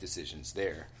life decisions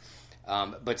there.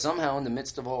 But somehow, in the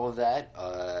midst of all of that,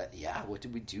 what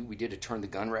did we do? We did a Turn the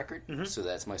Gun record. So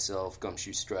that's myself,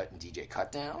 Gumshoe Strut, and DJ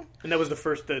Cutdown. And that was the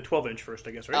first, the 12-inch first,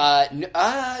 I guess, right?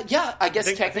 Yeah, I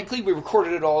guess technically we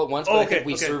recorded it all at once, but I think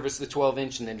we okay. serviced the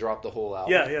 12-inch and then dropped the whole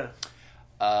album. Yeah.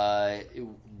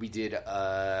 We did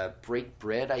Break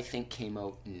Bread, I think, came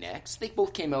out next. They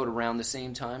both came out around the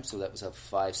same time, so that was a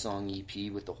 5-song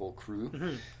EP with the whole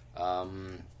crew.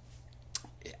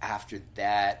 After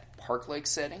that, Park-like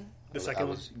Setting. The second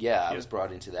one? I was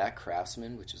brought into that.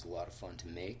 Craftsman, which is a lot of fun to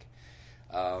make.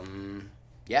 So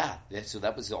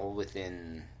that was all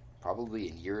within probably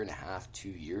a year and a half, 2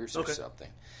 years or something.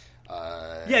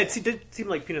 It did seem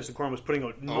like Peanuts and Corn was putting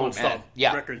out non-stop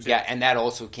records. Yeah, and that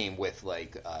also came with,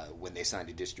 like, when they signed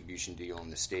a distribution deal in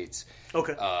the States.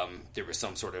 Okay. There was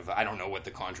some sort of, I don't know what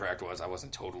the contract was. I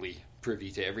wasn't totally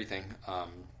privy to everything.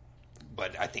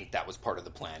 But I think that was part of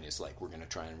the plan, is, like, we're going to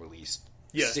try and release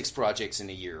 6 projects in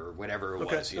a year or whatever it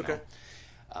was, you know.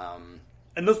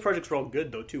 And those projects were all good,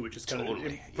 though, too, which is kind of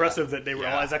impressive that they were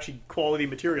all as actually quality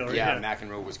material. Right? Yeah,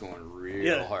 McEnroe was going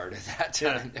real hard at that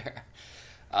time there.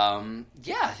 And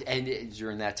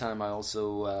during that time, I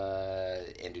also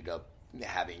ended up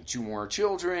having 2 more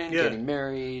children, getting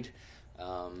married,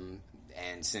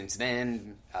 and since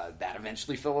then, that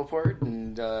eventually fell apart.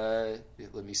 And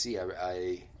let me see,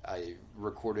 I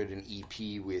recorded an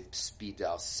EP with Speed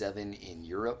Dial 7 in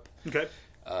Europe. Okay.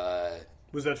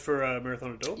 Was that for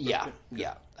Marathon of Dope?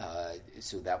 Yeah.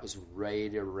 So that was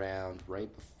right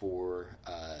before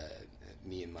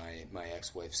me and my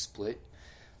ex-wife split.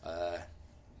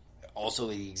 Also,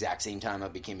 at the exact same time, I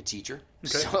became a teacher,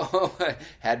 so I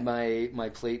had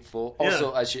my plate full.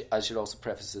 Also, I should also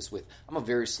preface this with, I'm a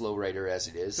very slow writer as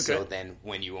it is. So then,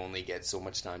 when you only get so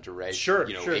much time to write,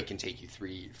 it can take you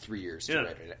three years to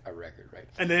write a record, right?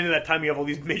 And then in that time, you have all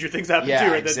these major things happen too,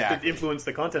 right? That influence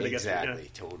the content, I guess.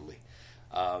 Exactly, totally.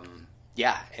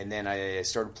 And then I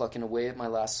started plucking away at my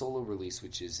last solo release,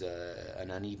 which is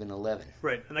an Uneven 11.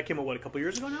 Right, and that came out a couple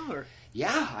years ago now, or?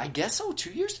 Yeah, I guess so.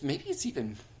 2 years, maybe it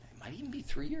might even be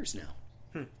 3 years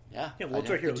now. Yeah, well, it's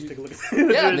right here. Let's take a look.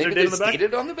 Maybe there's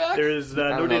dated on the back. There's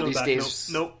no date on the back.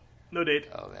 Nope, no date.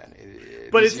 Oh man,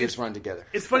 but it's run together.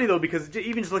 It's funny though, because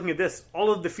even just looking at this,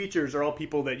 all of the features are all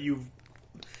people that you've.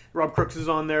 Rob Crooks is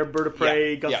on there, Bird of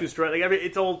Prey, Gumshoe Strut. Like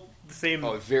it's all the same.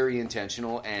 Oh, very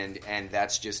intentional, and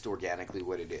that's just organically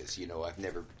what it is. You know, I've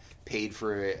never paid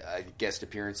for a guest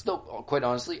appearance. Though, quite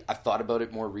honestly, I've thought about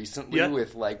it more recently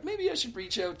with, like, maybe I should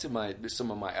reach out to some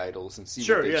of my idols and see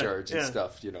what they charge and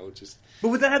stuff, you know, just... But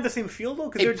would that have the same feel,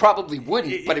 though? It probably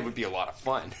wouldn't, but it would be a lot of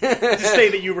fun. To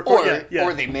say that you record...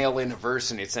 Or they mail in a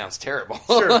verse and it sounds terrible.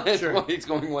 Sure. It's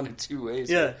going one of two ways.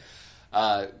 Yeah.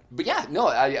 But yeah, no,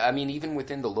 I mean, even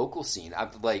within the local scene,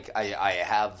 I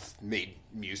have made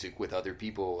music with other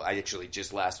people. I actually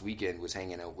just last weekend was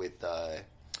hanging out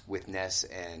with Ness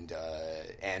and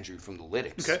Andrew from the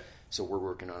Lytics. Okay. So we're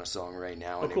working on a song right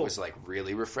now, and it was like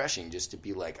really refreshing just to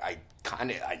be like, I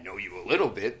know you a little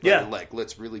bit, but like,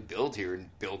 let's really build here and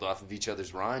build off of each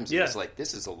other's rhymes. And it's like,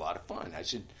 this is a lot of fun. I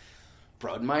should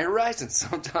broaden my horizons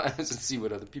sometimes and see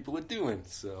what other people are doing.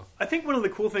 So I think one of the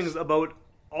cool things about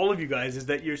all of you guys is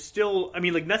that you're still, I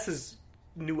mean, like, Ness's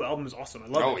new album is awesome. I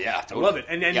love it. Oh, yeah, totally. I love it.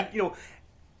 And you know,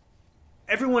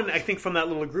 everyone, I think, from that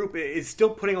little group is still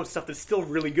putting out stuff that's still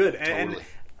really good. And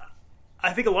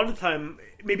I think a lot of the time,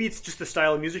 maybe it's just the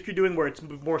style of music you're doing where it's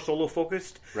more solo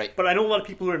focused. Right. But I know a lot of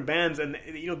people who are in bands, and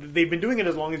you know, they've been doing it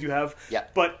as long as you have. Yeah.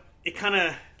 But it kind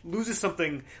of loses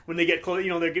something when they get close. You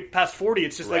know, they get past 40.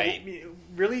 It's just like,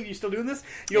 really, you still doing this?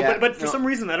 You know, but for some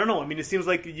reason, I don't know. I mean, it seems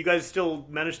like you guys still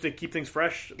managed to keep things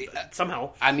fresh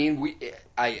somehow. I mean,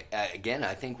 I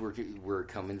think we're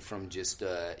coming from just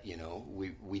you know,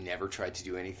 we never tried to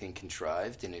do anything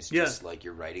contrived, and it's just like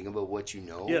you're writing about what you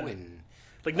know and.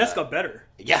 Like, Ness got better.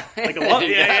 Yeah. Like, a lot.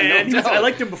 I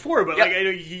liked him before, but like, I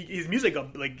know his music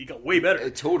got, he got way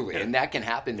better. Totally. And that can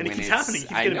happen and when it keeps happening.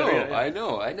 I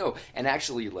know. And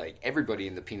actually, like, everybody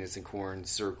in the Peanuts and Corn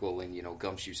circle and, you know,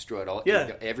 Gumshoe Strut,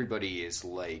 everybody is,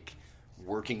 like,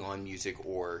 working on music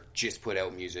or just put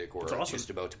out music or just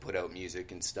about to put out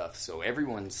music and stuff. So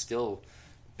everyone's still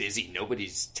busy.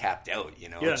 Nobody's tapped out, you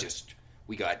know. Just...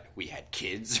 We had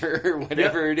kids or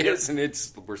whatever it is, and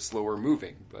we're slower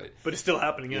moving, but it's still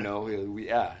happening. You know,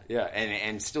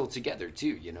 and still together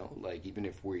too. You know, like even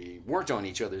if we weren't on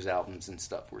each other's albums and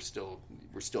stuff, we're still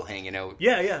hanging out.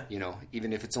 Yeah. You know,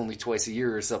 even if it's only twice a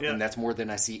year or something, that's more than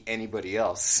I see anybody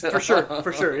else. For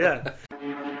sure. Yeah.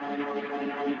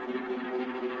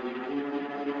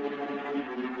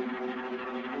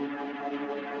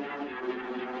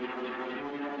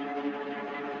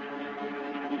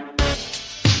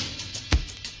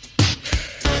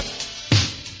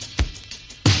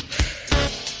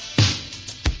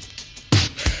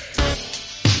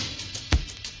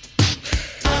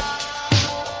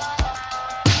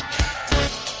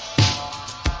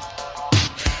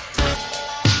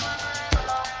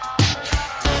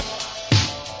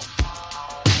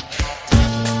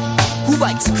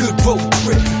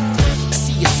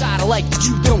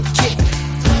 you don't get.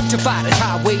 Divided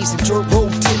highways and dirt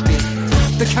road tipping.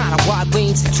 The kind of wide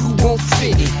lanes that you won't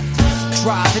fit in.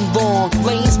 Driving long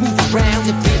lanes, move around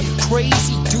a bit.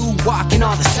 Crazy dude walking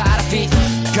on the side of it.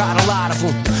 Got a lot of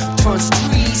them. Tons of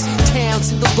trees,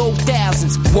 towns in the low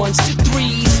thousands, 1s to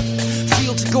 3s.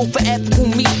 Fields to go forever will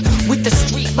meet with the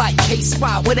street like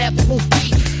K-Spot, whatever will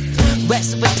be.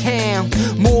 Less of a town,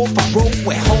 more of a road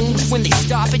where homes, when they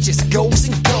stop, it just goes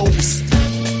and goes.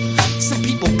 Some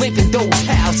people live in those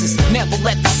houses, never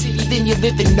left the city, then you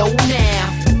live in no now.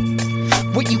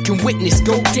 What you can witness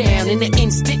go down in an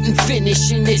instant and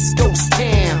finish in this ghost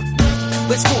town.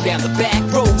 Let's go down the back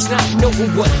roads, not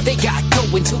knowing what they got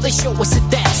going till they show us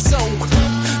that that's so.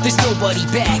 There's nobody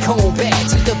back home, back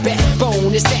to the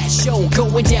backbone. Is that shown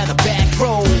going down the back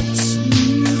roads?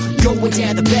 Going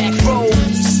down the back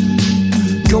roads.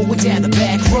 Going down the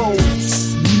back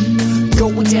roads.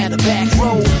 Going down the back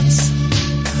roads.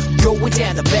 Going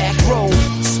down the back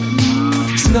roads.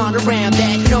 There's none around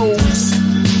that knows.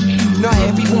 Not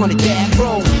everyone at that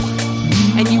road.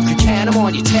 And you can count them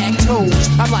on your tag toes.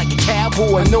 I'm like a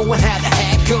cowboy, knowing how the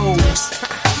hat goes.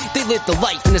 They live the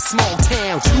life in a small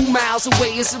town. 2 miles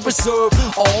away is a reserve,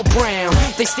 all brown.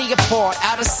 They stay apart,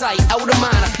 out of sight, out of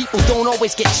mind. People don't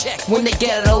always get checked when they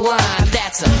get out of line.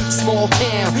 That's a small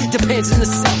town, depends on the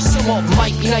self. Some of them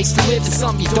might be nice to live, and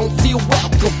some you don't feel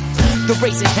welcome. They're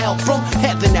raising hell from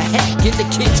heaven to heck. And the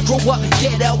kids grow up,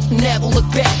 get out, never look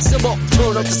back. Some of them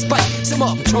turn up the spite, some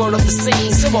of them turn up the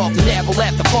scene. Some of them never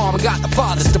left the farm and got the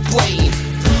fathers to blame.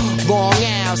 Long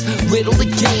hours, little to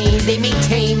gain. They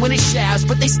maintain when it showers,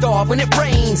 but they starve when it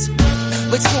rains.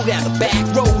 Let's go down the back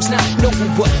roads, not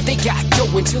knowing what they got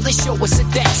going till they show us that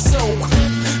that's so.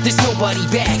 There's nobody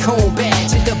back home, bad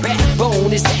to the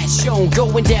backbone. Is that shown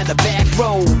going down the back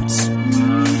roads?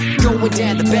 Going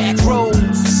down the back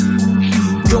roads.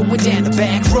 Going down the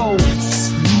back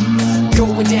roads.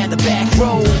 Going down the back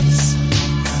roads.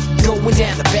 Going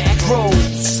down the back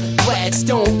roads.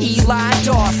 Gladstone, Eli,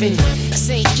 Dolphin.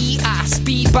 St. E.I.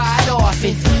 speed by it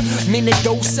often.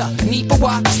 Minnedosa,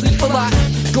 Neepawa, sleep a lot.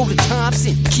 Go to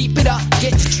Thompson, keep it up.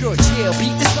 Get to Churchill,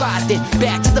 beat the spot, then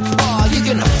back to the bar. You're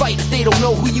gonna fight if they don't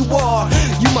know who you are.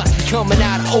 You must be coming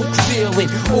out of Oakville in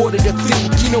order to think.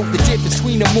 You know the difference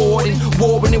between a Morden,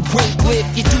 Warren, and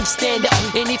Wycliffe. You do stand up,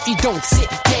 and if you don't sit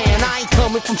down, I ain't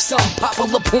coming from some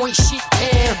popular point shit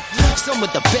town. Some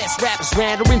of the best rappers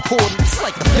round are important. It's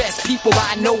like the best people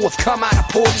I know have come out of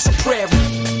Portis or Prairie.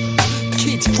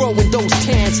 Kids grow in those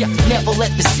towns, you never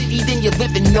left the city, then you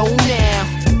live in no now.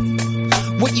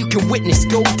 What you can witness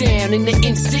go down in the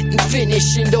instant and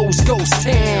finish in those ghost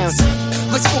towns.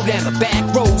 Let's go down the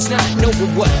back roads, not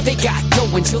knowing what they got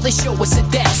going till they show us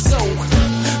that that's so.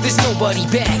 There's nobody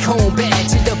back home, bad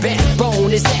to the backbone.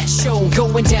 Is that shown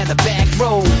going down the back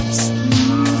roads?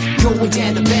 Going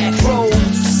down the back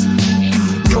roads.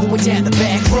 Going down the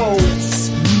back roads.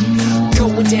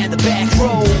 Going down the back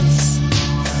roads.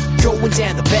 Going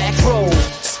down the back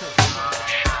roads.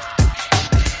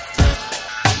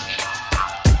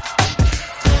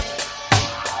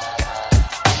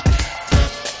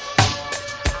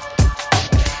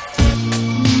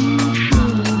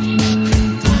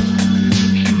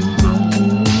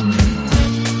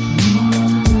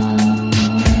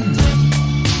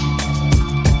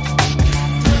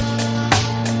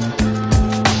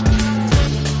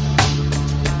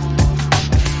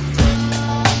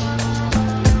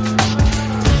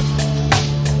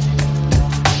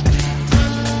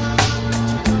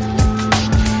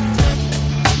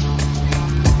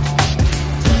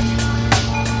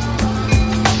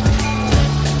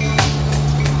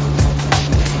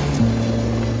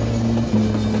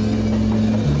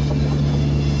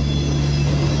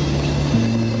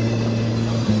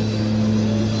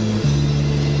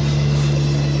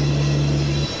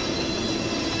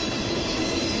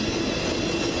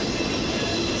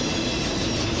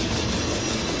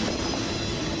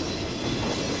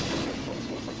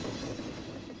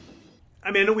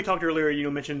 I mean, I know we talked earlier, you know,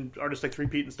 mentioned artists like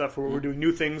 3Pete and stuff where we're doing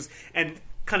new things and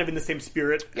kind of in the same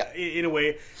spirit, in a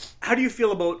way. How do you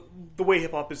feel about the way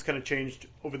hip-hop has kind of changed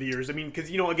over the years? I mean,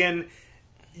 because, you know, again,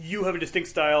 you have a distinct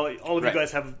style. All of you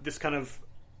guys have this kind of...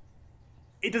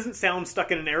 It doesn't sound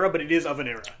stuck in an era, but it is of an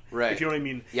era. Right. If you know what I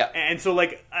mean. Yeah. And so,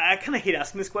 like, I kind of hate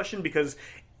asking this question because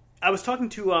I was talking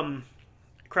to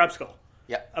Crab Skull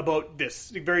about this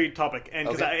very topic. And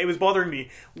because it was bothering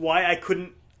me why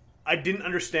I didn't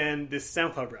understand this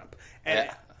SoundCloud rap. And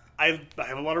I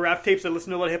have a lot of rap tapes. I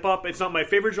listen to a lot of hip-hop. It's not my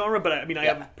favorite genre, but I mean, I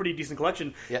have a pretty decent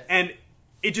collection. Yeah. And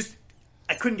it just...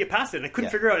 I couldn't get past it. And I couldn't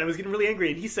figure out. And I was getting really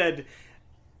angry. And he said...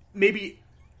 Maybe...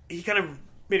 He kind of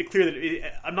made it clear that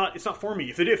it's not for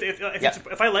me.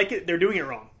 If I like it, they're doing it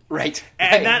wrong. Right.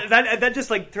 And right. that just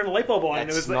like turned a light bulb on. And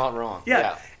it That's was like, not wrong. Yeah.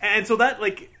 Yeah. And so that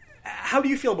like, how do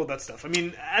you feel about that stuff? I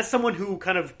mean, as someone who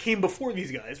kind of came before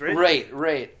these guys, right?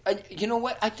 Right. You know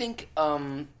what? I think,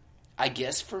 I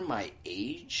guess for my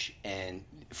age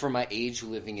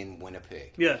living in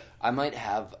Winnipeg, Yeah. I might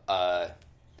have a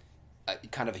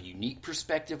kind of a unique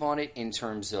perspective on it in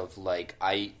terms of like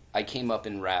I came up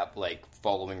in rap, like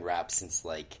following rap since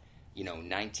like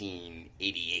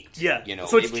 1988. Yeah. You know,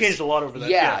 So it's changed a lot over that.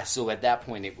 Yeah. So at that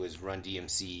point, it was Run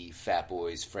DMC, Fat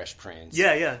Boys, Fresh Prince.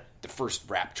 Yeah. The first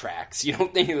rap tracks,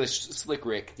 English, Slick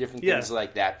Rick, different Yeah. things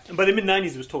like that. And by the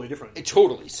mid-90s, it was totally different.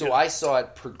 Totally. So Yeah. I saw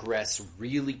it progress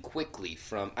really quickly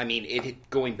from,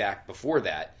 going back before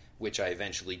that, which I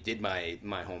eventually did my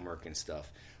homework and stuff.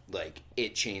 Like,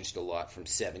 it changed a lot from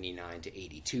 79 to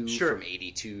 82, Sure. from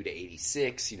 82 to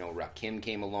 86. Rakim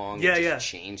came along Yeah, and yeah. just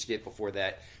changed it. Before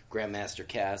that, Grandmaster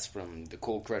Cass from the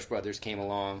Cold Crush Brothers came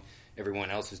along.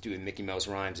 Everyone else was doing Mickey Mouse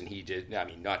rhymes, and he did,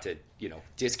 not to,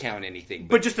 discount anything.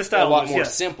 But just the style a lot was, more yeah.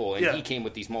 simple, and Yeah. he came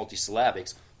with these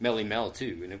multisyllabics. Melly Mel,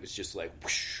 too, and it was just like,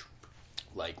 whoosh,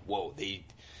 like, whoa,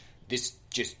 this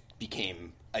just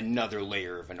became another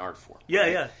layer of an art form. Yeah,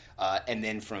 right? yeah. And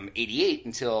then from 88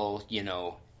 until,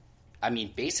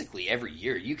 basically every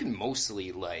year, you can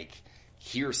mostly, like,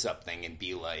 hear something and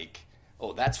be like,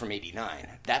 oh, that's from 89.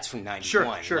 That's from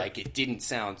 91. Sure. Like, it didn't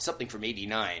sound, something from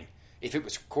 89, if it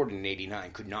was recorded in 89,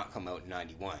 could not come out in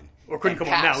 91. Or couldn't and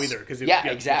come out pass. now either. Yeah,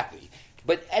 exactly.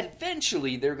 But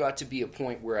eventually, there got to be a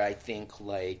point where I think,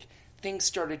 like, things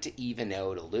started to even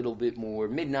out a little bit more.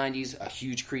 Mid-90s, a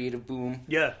huge creative boom.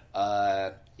 Yeah.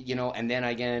 And then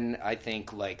again, I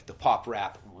think, like, the pop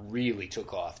rap really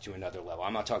took off to another level.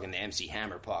 I'm not talking the MC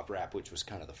Hammer pop rap, which was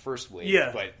kind of the first wave,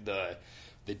 Yeah. but the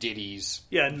ditties.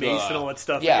 Yeah, and Mace and all that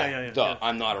stuff. Yeah, Yeah.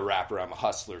 I'm not a rapper, I'm a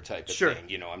hustler type of Sure.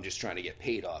 thing. I'm just trying to get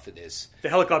paid off of this. The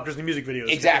helicopters and the music videos.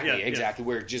 Exactly, Yeah, exactly.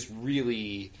 Where it just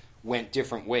really went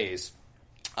different ways.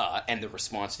 And the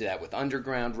response to that with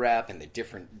underground rap and the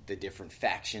different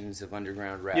factions of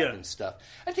underground rap Yeah. and stuff.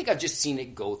 I think I've just seen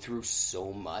it go through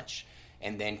so much,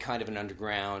 and then kind of an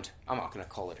underground. I'm not going to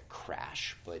call it a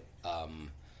crash, but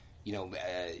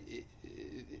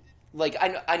like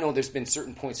I know there's been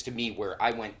certain points to me where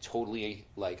I went totally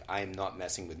like I am not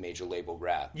messing with major label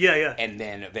rap. Yeah. And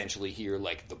then eventually hear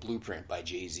like The Blueprint by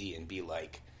Jay-Z and be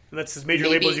like. And that's as major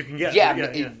label as you can get.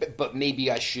 Yeah, but maybe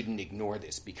I shouldn't ignore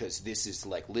this because this is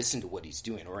like, listen to what he's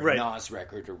doing, or a Right. Nas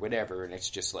record or whatever, and it's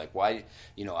just like, why,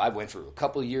 I went through a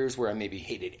couple of years where I maybe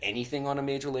hated anything on a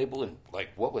major label, and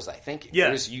like, what was I thinking?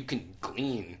 Yeah. You can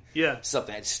glean Yeah.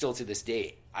 something. It's still to this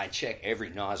day, I check every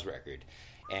Nas record.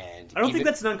 And I don't think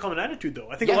that's an uncommon attitude, though.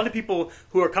 I think a lot of people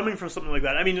who are coming from something like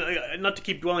that, I mean, not to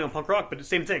keep dwelling on punk rock, but the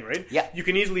same thing, right? Yeah. You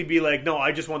can easily be like, no,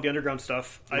 I just want the underground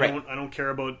stuff. I Right. don't care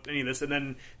about any of this. And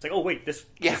then it's like, oh, wait, this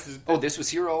is... Oh, this was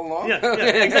here all along? Yeah,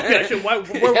 exactly.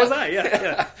 Actually, where was I?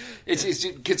 Yeah. It's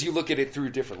because you look at it through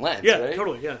a different lens, Yeah, right?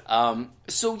 totally, yeah.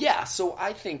 So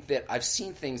I think that I've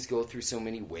seen things go through so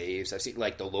many waves. I've seen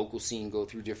like the local scene go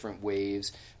through different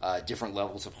waves, different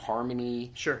levels of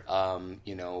harmony. Sure.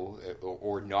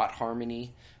 Or not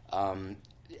harmony.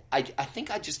 I think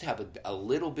I just have a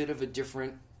little bit of a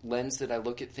different lens that I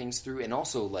look at things through, and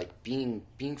also like being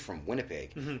from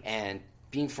Winnipeg, Mm-hmm. and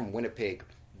being from Winnipeg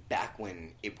back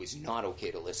when it was not okay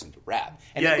to listen to rap,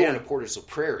 and Yeah, then going yeah. to Porterville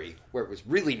Prairie where it was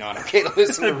really not okay to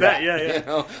listen to I bet,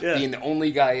 rap. yeah. Being the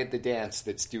only guy at the dance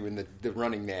that's doing the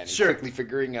Running Man, and Sure. quickly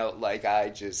figuring out like I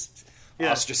just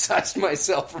Yeah. ostracized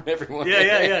myself from everyone.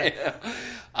 Yeah.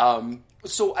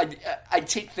 So I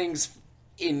take things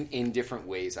in different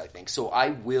ways, I think. So I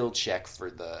will check for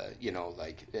the,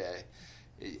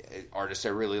 artists I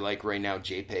really like right now,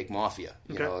 JPEG Mafia.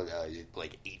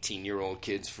 Like 18-year-old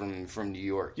kids from New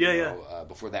York.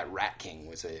 Before that, Rat King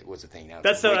was a thing. Now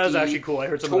That was actually cool. I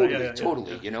heard some of that.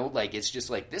 Totally. It's just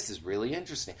like, this is really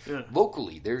interesting. Yeah.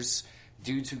 Locally, there's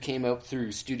dudes who came up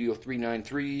through Studio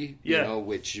 393,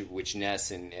 which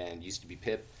Ness and used to be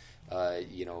Pip,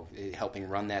 helping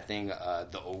run that thing.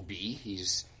 The OB,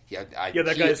 that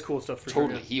guy has cool stuff for sure.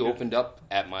 Totally. He opened up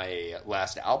at my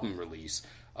last album release.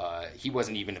 He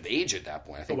wasn't even of age at that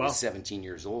point. I think he was 17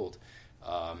 years old.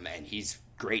 And he's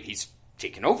great. He's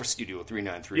taken over Studio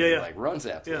 393 and runs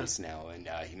that place now. And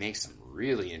he makes some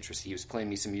really interesting. He was playing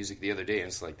me some music the other day, and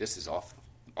it's like, this is off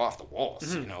the walls.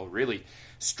 Mm-hmm. Really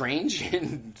strange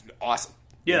and awesome.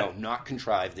 Yeah. Not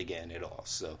contrived again at all.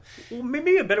 So, well,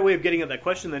 maybe a better way of getting at that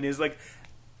question then is like,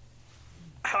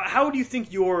 how do you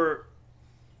think your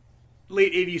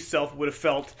late 80s self would have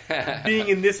felt being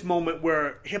in this moment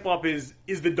where hip hop is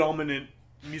the dominant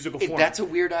musical form. That's a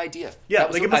weird idea. Yeah, That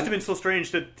was like a- it must I'm- have been so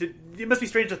strange it must be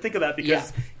strange to think of that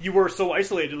because Yeah. you were so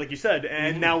isolated, like you said,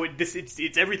 and now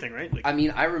it's everything, right? Like, I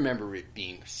mean, I remember it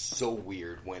being so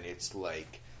weird when it's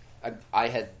like I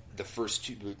had the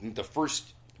first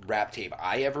rap tape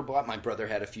I ever bought. My brother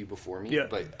had a few before me, Yeah.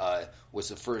 but was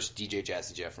the first DJ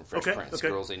Jazzy Jeff from Fresh Okay, Prince. okay.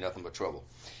 Girls Ain't Nothing But Trouble,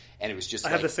 and it was just I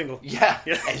have the single. Yeah,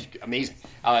 Yeah. amazing.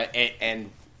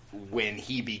 And when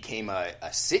he became a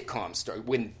sitcom star,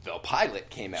 when The Pilot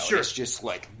came out, Sure. it's just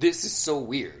like, this is so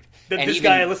weird. That And this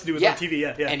guy I listened to was on TV,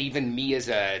 yeah. And even me as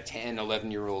a 10,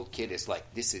 11-year-old kid is like,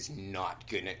 this is not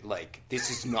gonna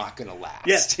last.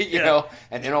 Yeah, you yeah. know?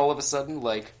 And then all of a sudden,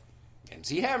 like,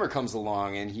 MC Hammer comes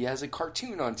along and he has a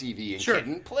cartoon on TV and Sure. Kid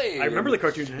and Play. I remember the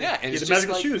cartoon. Yeah, and He it's had the just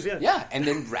magical like, shoes, yeah. Yeah, and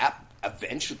then rap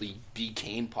eventually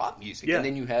became pop music. Yeah. And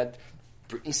then you had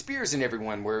Britney Spears and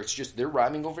everyone where it's just they're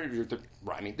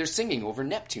singing over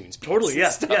Neptune's beats Totally, yeah.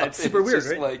 and stuff. Yeah, it's super And weird, just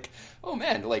right? like, oh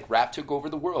man, like rap took over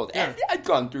the world. Yeah. And I'd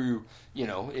gone through, you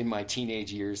know, in my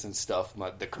teenage years and stuff,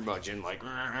 the curmudgeon, like,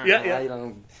 Yeah. I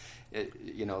don't,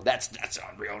 you know, that's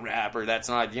not real rap, or that's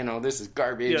not, you know, this is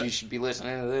garbage, Yeah. you should be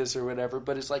listening to this or whatever.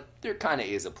 But it's like, there kind of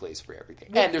is a place for everything.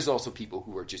 And there's also people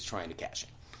who are just trying to cash in.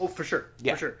 Oh, for sure.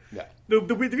 Yeah, For sure. yeah. The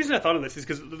reason I thought of this is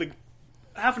because like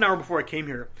half an hour before I came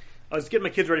here, I was getting my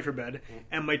kids ready for bed,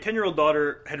 and my 10-year-old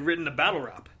daughter had written a battle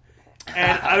rap.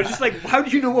 And I was just like, how do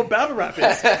you know what battle rap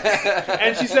is?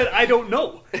 And she said, I don't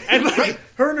know. And like,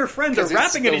 her and her friends are 'Cause it's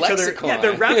rapping at the each other. lexicon. Yeah,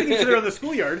 they're rapping each other on the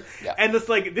schoolyard. Yeah. And it's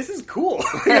like, this is cool.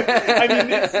 I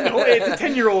mean, it's, you know, it's a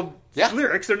 10-year-old Yeah.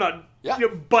 lyrics. They're not... Yeah. You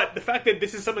know, but the fact that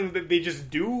this is something that they just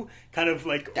do kind of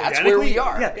like That's organically, where we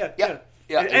are. Yeah.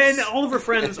 Yeah, And it's- all of her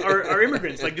friends are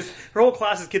immigrants. Like, just her whole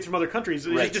class is kids from other countries,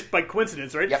 Right. just by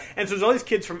coincidence, right? Yep. And so there's all these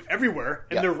kids from everywhere,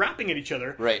 and Yep. they're rapping at each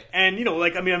other, Right. And you know,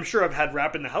 like, I mean, I'm sure I've had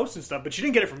rap in the house and stuff, but she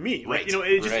didn't get it from me, Right. Like, you know,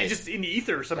 Right. it's just in the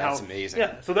ether somehow. That's amazing.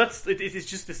 Yeah. So it's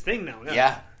just this thing now.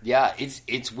 Yeah,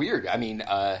 it's weird. I mean,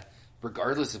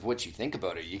 regardless of what you think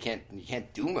about it, you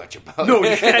can't do much about No,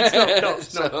 it. you can't. No.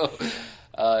 So,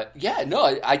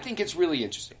 I think it's really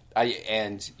interesting.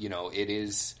 You know, it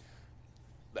is.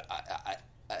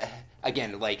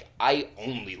 Again, like, I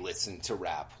only listened to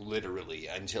rap literally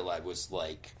until I was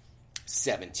like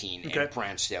 17 Okay. and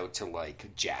branched out to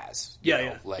like jazz. Yeah, you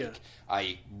know? yeah, Like, yeah.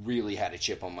 I really had a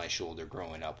chip on my shoulder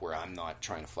growing up where I'm not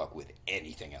trying to fuck with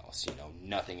anything else. You know,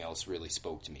 nothing else really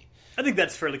spoke to me. I think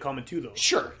that's fairly common too, though.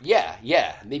 Sure,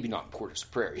 yeah. Maybe not in Porter's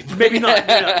Prairie. But Maybe not.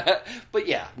 Yeah. but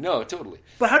yeah, no, totally.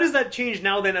 But how does that change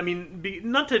now? Then, I mean,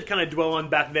 not to kind of dwell on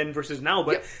back then versus now,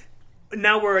 but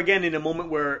now we're again in a moment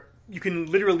where you can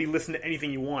literally listen to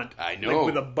anything you want. I know. like,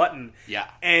 with a button. Yeah.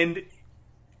 And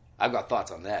I've got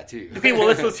thoughts on that too. okay, well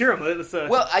let's hear them. Let's,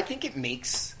 Well, I think it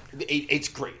makes it's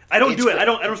great. I don't It's do it. great. I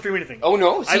don't stream anything. Oh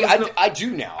no, see, listen to- I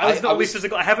do now. I listen to I only was-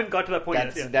 physical. I haven't got to that point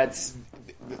That's yet. Yeah. that's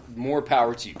more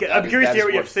power to you. I'm curious to hear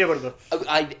what you have to say about it,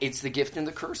 though. It's the gift and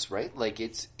the curse, right? Like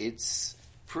it's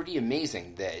pretty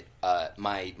amazing that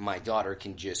my daughter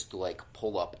can just like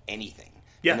pull up anything.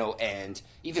 Yeah. You know, and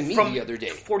even me From the other day.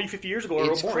 40, 50 years ago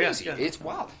or It's more. crazy. Yeah. It's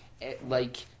wild.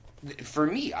 Like, for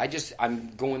me,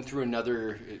 I'm going through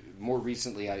another. More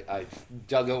recently, I've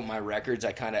dug out my records.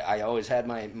 I always had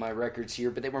my records here,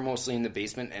 but they were mostly in the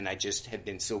basement, and I just have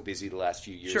been so busy the last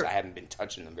few years. Sure. I haven't been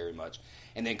touching them very much,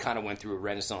 and then kind of went through a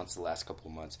renaissance the last couple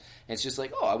of months. And it's just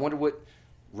like, oh, I wonder what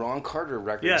Ron Carter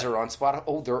records Yeah. are on Spotify.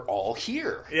 Oh, they're all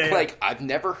here. Yeah, yeah. Like, I've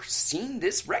never seen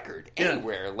this record Yeah.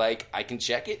 anywhere. Like, I can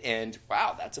check it, and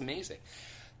wow, that's amazing.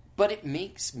 But it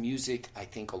makes music, I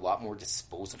think, a lot more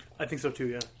disposable. I think so too.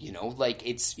 Yeah. You know, like,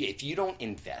 it's if you don't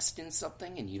invest in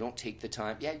something and you don't take the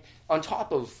time, on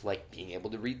top of like being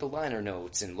able to read the liner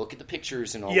notes and look at the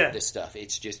pictures and all Yeah. of this stuff,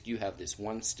 it's just you have this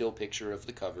one still picture of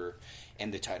the cover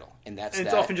and the title, and that's And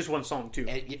it's that. often just one song too.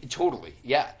 Totally,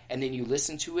 yeah. And then you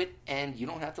listen to it, and you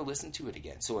don't have to listen to it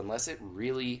again. So unless it's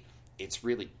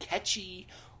really catchy,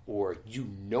 or you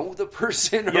know the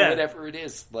person, or Yeah. whatever it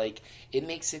is, like, it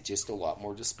makes it just a lot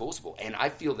more disposable. And I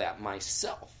feel that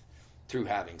myself through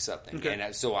having something. Okay.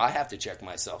 And so I have to check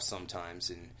myself sometimes,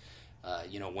 and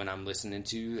you know, when I'm listening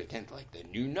to, again, like the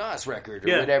new Nas record or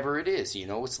Yeah. whatever it is, you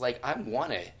know, it's like I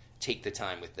want to take the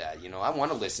time with that. You know, I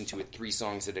want to listen to it 3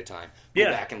 songs at a time. Go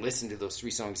Yeah. back and listen to those 3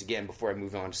 songs again before I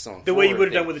move on to song The way you 4. would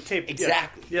have done with a tape. Yeah.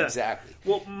 Exactly. Yeah. Exactly.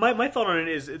 Well, my thought on it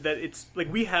is that it's like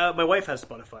my wife has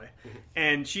Spotify, Mm-hmm.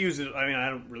 and she uses it. I mean, I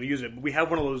don't really use it, but we have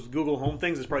one of those Google Home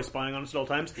things that's probably spying on us at all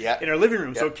times Yeah. in our living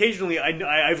room. So Yeah. occasionally,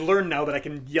 I've learned now that I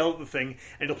can yell at the thing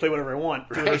and it'll play whatever I want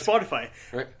through Right. Spotify.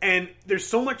 Right. And there's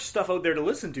so much stuff out there to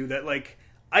listen to that, like,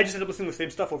 I just end up listening to the same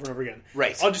stuff over and over again.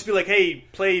 Right. I'll just be like, hey,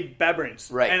 play Bad Brains.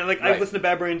 Right. And like, Right. I've listened to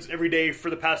Bad Brains every day for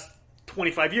the past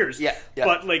 25 years. Yeah.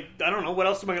 But, like, I don't know, what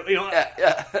else am I, you know?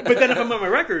 Yeah. But then if I'm on my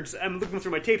records, I'm looking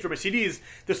through my tapes or my CDs,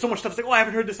 there's so much stuff, it's like, oh, I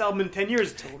haven't heard this album in 10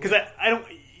 years. Because I don't,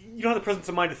 you don't have the presence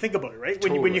of mind to think about it, right?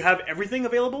 When you have everything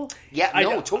available,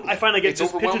 totally. I find I get It's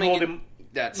just overwhelming pigeonholed and in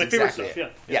that's my favorite exactly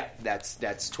stuff. it.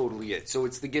 That's totally it. So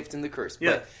it's the gift and the curse.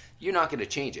 Yeah. But you're not going to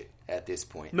change it at this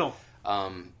point. No.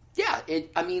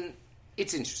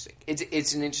 It's interesting.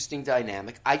 It's an interesting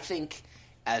dynamic. I think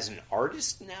as an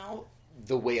artist now,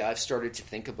 the way I've started to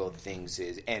think about things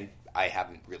is, and I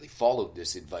haven't really followed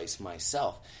this advice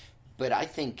myself, but I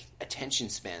think attention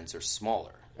spans are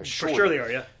smaller. Or For shorter. sure they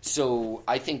are, yeah. So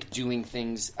I think doing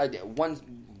things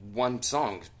one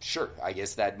song, sure, I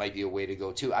guess that might be a way to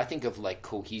go too. I think of like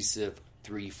cohesive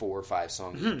 3, 4, 5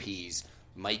 song EPs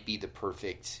might be the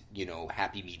perfect,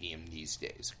 happy medium these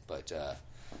days. But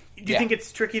do you think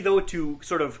it's tricky though to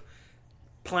sort of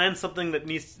plan something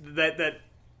that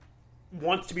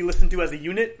wants to be listened to as a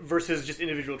unit versus just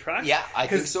individual tracks? Yeah, I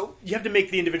think so. You have to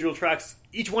make the individual tracks.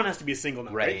 Each one has to be a single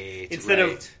now, right? Instead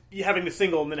of you having the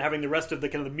single and then having the rest of the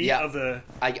kind of the meat of the.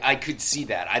 I could see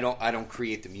that. I don't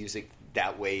create the music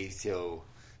that way, so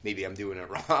maybe I'm doing it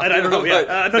wrong. I don't know.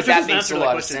 Yeah, but that makes a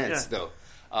lot of sense, though.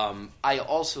 I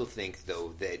also think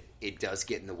though that it does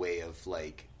get in the way of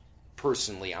like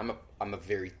personally, I'm a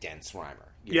very dense rhymer.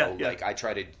 You know? Like I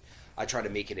try to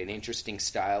make it an interesting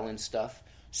style and stuff.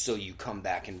 So you come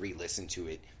back and re-listen to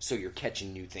it, so you're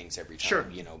catching new things every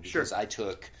time. Because I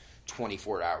took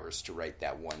 24 hours to write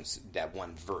that one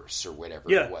verse or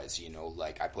whatever it was.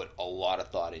 Like I put a lot of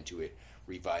thought into it,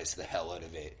 revised the hell out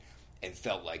of it, and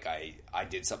felt like I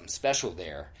did something special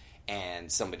there.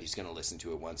 And somebody's going to listen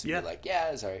to it once and be like, "Yeah,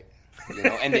 it's all right,"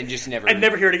 and then just never and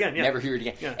never hear it again. Yeah. Never hear it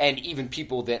again. Yeah. And even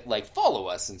people that like follow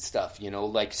us and stuff,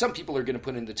 like some people are going to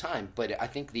put in the time, but I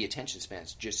think the attention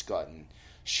span's just gotten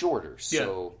shorter.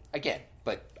 So again,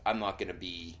 but I'm not going to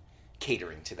be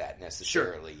catering to that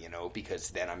necessarily, because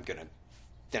then I'm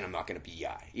not going to be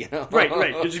Yai, Right.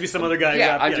 There'll just be some other guy.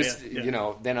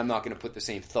 Then I'm not going to put the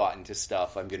same thought into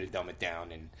stuff. I'm going to dumb it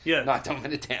down and not dumb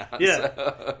it down. Yeah.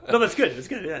 So. No, that's good. That's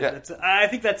good. Yeah. I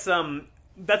think that's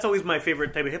always my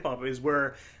favorite type of hip hop is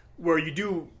where you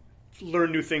do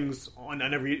learn new things on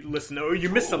every listen, or you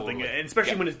miss something, and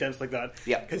especially when it's dense like that.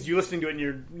 Yeah, because you're listening to it and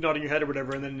you're nodding your head or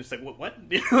whatever, and then it's like, what?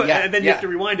 And then you have to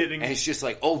rewind it, and it's just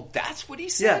like, oh, that's what he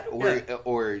said,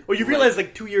 or you realize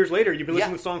like 2 years later you've been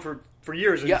listening to the song for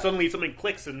years, and suddenly something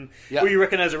clicks, and or you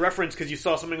recognize a reference because you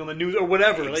saw something on the news or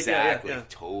whatever. Exactly,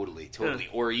 totally.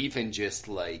 Or even just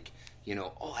like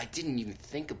I didn't even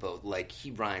think about like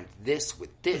he rhymed this with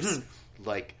this,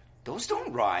 like. Those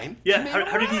don't rhyme. Yeah,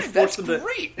 how did he force them to? That's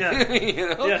great.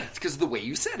 It's because of the way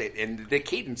you said it and the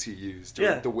cadence you used,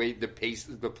 or the way the place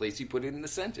you put it in the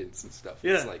sentence and stuff.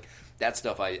 It's like that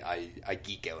stuff I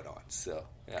geek out on. So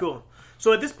cool.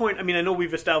 So at this point, I mean, I know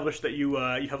we've established that you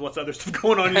have lots of other stuff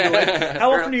going on in your life.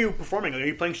 How often are you performing? Are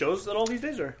you playing shows at all these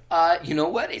days, or? You know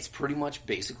what? It's pretty much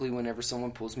basically whenever someone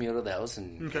pulls me out of the house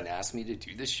and asks me to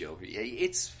do this show.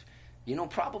 It's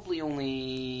probably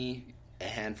only a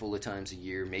handful of times a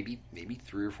year, maybe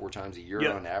 3 or 4 times a year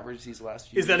on average these last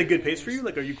few years. Is that a good pace for you?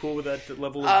 Like, are you cool with that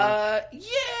level of...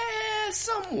 Yeah,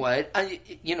 somewhat.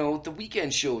 The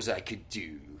weekend shows I could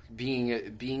do. Being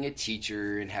a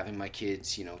teacher and having my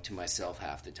kids, to myself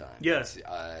half the time. Yes.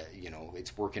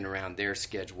 It's working around their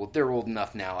schedule. They're old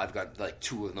enough now. I've got like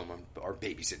 2 of them are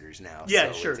babysitters now.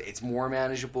 Yeah, so sure. It's more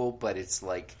manageable, but it's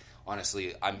like,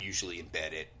 honestly, I'm usually in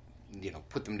bed at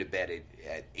put them to bed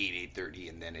at 8:30,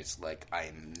 and then it's like I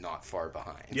am not far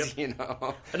behind. Yep.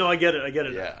 No, I get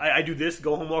it. Yeah. I do this,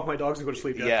 go home, walk my dogs, and go to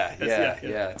sleep.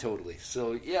 Yeah, totally.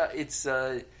 So it's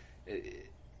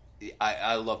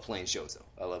I love playing shows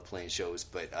though. I love playing shows,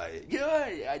 but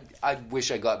I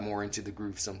wish I got more into the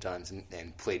groove sometimes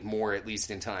and played more at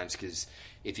least in times, because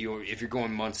if you're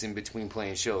going months in between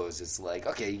playing shows, it's like,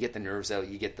 okay, you get the nerves out,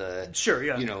 you get the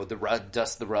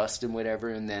dust the rust and whatever,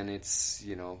 and then it's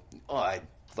I'd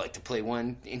like to play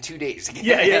one in 2 days. Because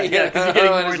you're getting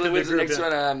more into the next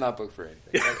one. I'm not booked for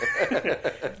anything.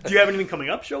 Do you have anything coming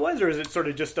up show-wise, or is it sort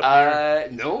of just up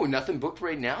there? No, nothing booked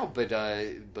right now,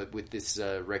 but with this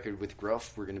record with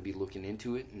Gruff, we're going to be looking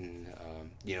into it, and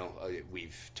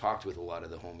we've talked with a lot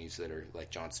of the homies that are, like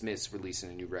John Smith's releasing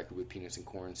a new record with Peanuts and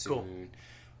Corn soon.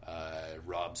 Cool.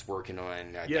 Rob's working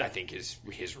on, I think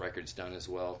his record's done as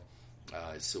well.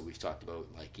 So we've talked about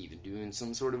like even doing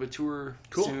some sort of a tour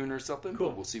soon or something. Cool.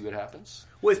 But we'll see what happens.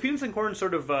 Well, is Peanuts and Corn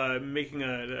sort of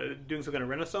doing some kind of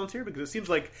renaissance here? Because it seems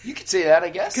like... You could say that, I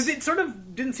guess. Because it sort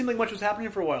of didn't seem like much was happening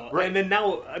for a while. Right. And then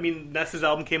now, I mean, Ness's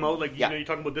album came out. Like, you're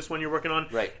talking about this one you're working on.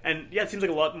 Right. And, it seems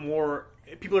like a lot more...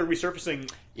 People are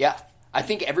resurfacing... Yeah. I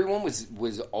think everyone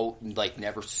was all, like,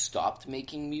 never stopped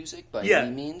making music by Yeah.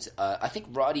 any means. I think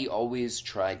Roddy always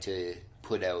tried to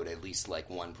put out at least like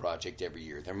one project every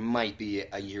year. There might be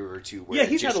a year or two where Yeah,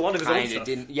 he's it just had a lot of his own kinda stuff.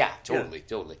 didn't. Yeah, totally.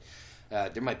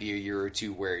 There might be a year or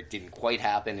two where it didn't quite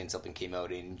happen and something came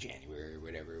out in January or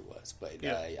whatever it was. But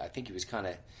I think he was kind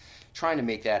of trying to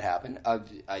make that happen.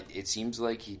 It seems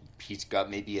like he's got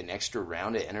maybe an extra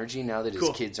round of energy now that his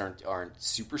Cool. kids aren't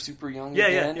super young Yeah,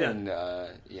 again, yeah.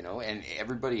 and you know, and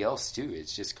everybody else too.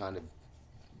 It's just kind of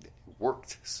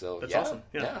worked. So That's yeah, awesome.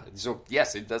 Yeah. So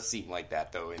yes, it does seem like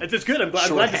that though. and It's good. I'm glad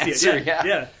short to see answer, it.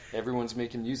 Yeah. Everyone's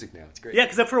making music now. It's great. Yeah,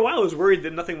 because for a while I was worried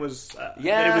that nothing was, that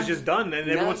it was just done, and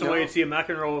every once in a while you'd see a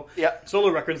McEnroe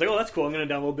solo record, and it's like, oh, that's cool, I'm going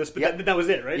to download this, but that was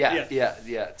it, right?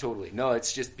 Yeah, totally. No,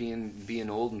 it's just being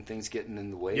old and things getting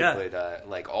in the way. Yeah. But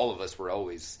like all of us were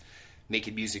always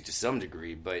making music to some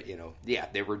degree, but you know,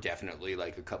 there were definitely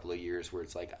like a couple of years where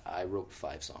it's like I wrote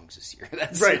 5 songs this year.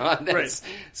 That's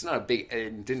it's not a big,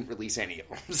 and didn't release any of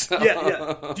them. So.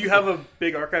 Yeah. Do you have a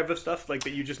big archive of stuff like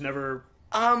that you just never?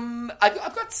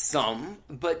 I've got some,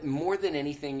 but more than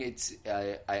anything, it's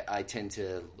I tend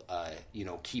to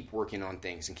keep working on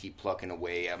things and keep plucking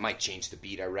away. I might change the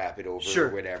beat I rap it over or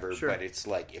whatever, but it's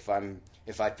like if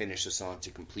I finish a song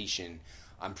to completion,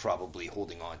 I'm probably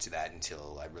holding on to that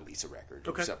until I release a record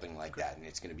or something like that, and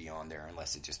it's going to be on there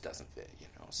unless it just doesn't fit, you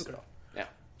know. So yeah.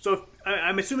 So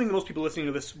I'm assuming most people listening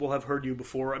to this will have heard you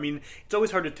before. I mean, it's always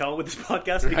hard to tell with this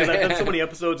podcast because I've done so many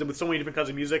episodes and with so many different kinds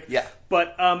of music. Yeah.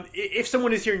 But if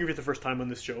someone is hearing you for the first time on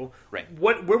this show, right?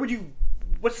 What's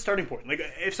the starting point? Like,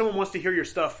 if someone wants to hear your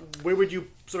stuff, where would you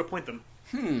sort of point them?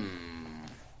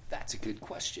 That's a good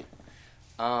question.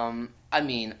 I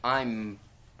mean, I'm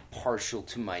partial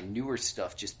to my newer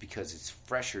stuff just because it's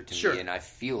fresher to me, and I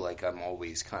feel like I'm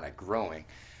always kind of growing.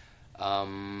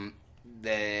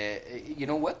 You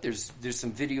know what? There's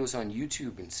some videos on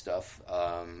YouTube and stuff.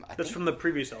 That's from the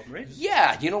previous album, right?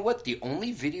 Yeah. You know what? The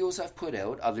only videos I've put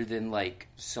out, other than like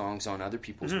songs on other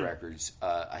people's records,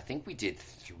 I think we did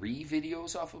 3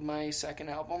 videos off of my second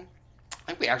album. I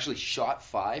think we actually shot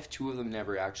 5. 2 of them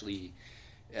never actually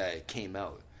came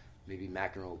out. Maybe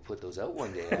McEnroe will put those out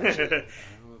one day, actually.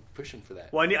 I'm pushing for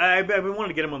that. Well, I've been wanting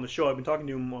to get him on the show. I've been talking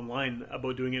to him online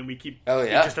about doing it, and we keep... Oh,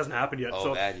 yeah? It just hasn't happened yet. Oh,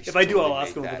 so man, if I do, I'll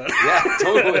ask him about that.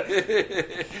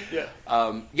 Yeah,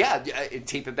 totally.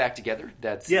 Tape It Back Together.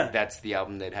 That's the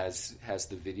album that has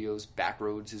the videos.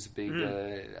 Backroads is a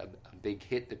big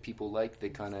hit that people like. They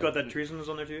kind of... Got That Treason was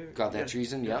on there, too? Got That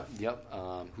Treason, yep.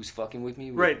 Who's Fucking With Me?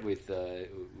 With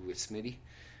Smitty.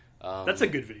 That's a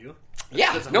good video.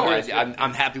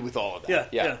 I'm happy with all of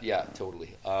that. Yeah,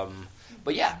 totally.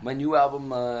 But yeah, my new album,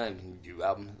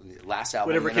 last album,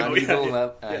 whatever came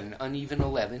out, An Uneven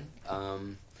 11.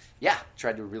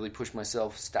 Tried to really push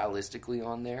myself stylistically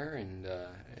on there, and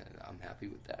I'm happy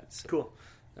with that. So, cool.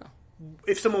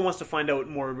 If someone wants to find out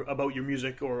more about your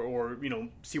music or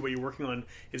see what you're working on,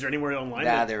 is there anywhere online?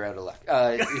 They're out of luck.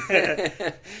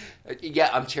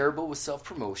 I'm terrible with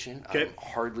self-promotion. Okay. I'm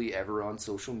hardly ever on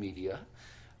social media.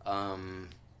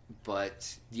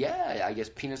 But yeah, I guess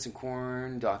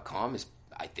peanutsandcorn.com is,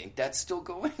 I think that's still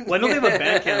going. Well, I know they have a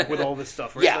Bandcamp with all this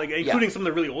stuff, right? Yeah, including some of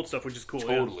the really old stuff, which is cool.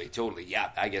 Totally. Yeah,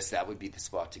 I guess that would be the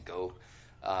spot to go.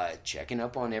 Checking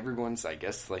up on everyone's, I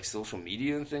guess, like social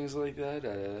media and things like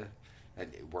that.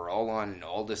 We're all on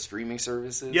all the streaming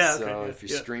services. Yeah, so if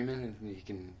you're streaming, you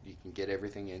can get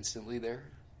everything instantly there.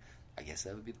 I guess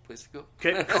that would be the place to go.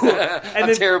 Okay, cool. And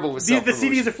I'm terrible with the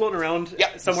CDs are floating around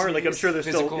somewhere. CDs, like I'm sure there's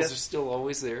physicals are still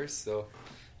always there. So,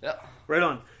 yeah. Right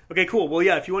on. Okay, cool. Well,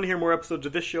 yeah, if you want to hear more episodes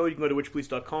of this show, you can go to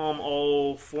witchpolice.com.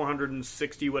 All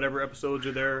 460 whatever episodes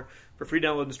are there for free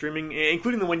download and streaming,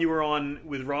 including the one you were on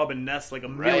with Rob and Ness like a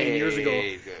million years ago.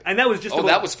 And that was just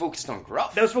that was focused on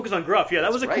Gruff. That was focused on Gruff. Yeah,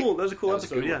 that was a cool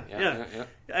episode. Yeah.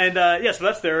 And so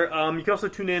that's there. You can also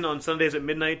tune in on Sundays at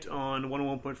midnight on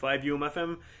 101.5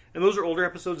 UMFM. And those are older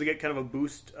episodes that get kind of a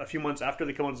boost a few months after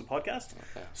they come out as a podcast.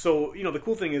 Okay. So, the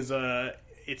cool thing is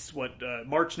it's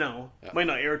March now. Yeah. Might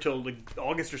not air till like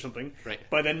August or something. Right.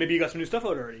 By then, maybe you got some new stuff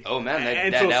out already. Oh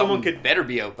man, that someone could better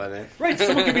be out by then. Right.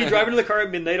 Someone could be driving to the car at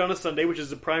midnight on a Sunday, which is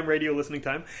the prime radio listening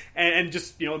time, and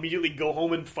just immediately go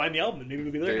home and find the album, and maybe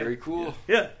we'll be there. Very cool.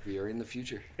 Yeah. We are in the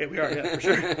future. Yeah, we are. Yeah, for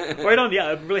sure. Right on. Yeah,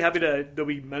 I'm really happy that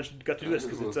we got to do this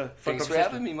because it's a fun Thanks conversation. for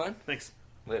having me, man. Thanks.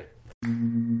 Later.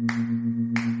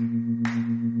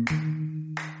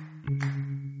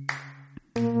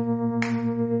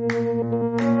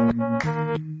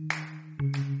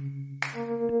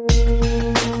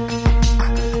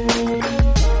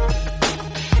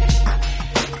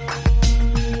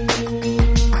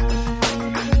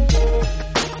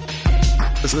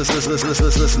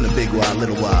 Listen to Big Y,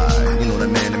 Little Y. You know that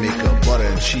man that make up butter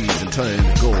and cheese and turn it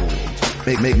into gold.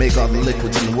 Make all the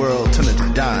liquids in the world turn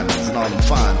into diamonds and all them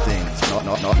fine things.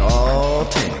 All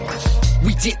things.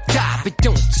 We did die, but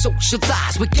don't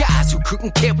socialize with guys who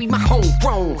couldn't carry my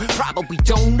homegrown. Probably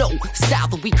don't know the style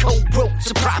that we co-wrote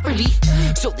so properly.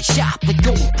 So they shop like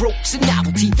gold brokes and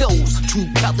novelty. Those true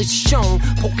colors shown,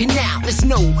 poking out. There's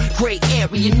no gray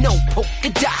area, no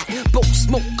polka dot. Both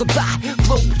smoke a lot,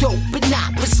 flow dope, but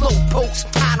not for slow pokes.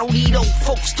 I don't need old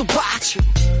folks to watch.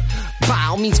 By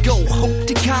all means, go. Hope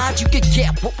to God you could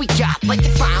get what we got, like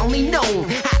if I only known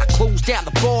how to close down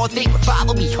the bar, they would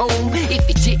follow me home. If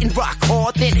it didn't rock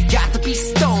hard, then it got to be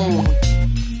stone.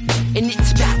 And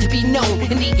it's about to be known,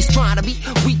 and niggas trying to be.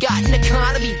 We got an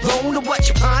economy, blown to what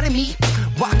you're part of me.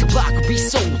 Walk the block will be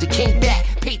sold. It came back,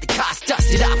 paid the cost,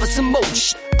 dusted off for some more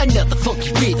shit. Another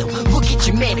funky rhythm. Look at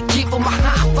your man and give him a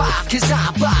high five, cause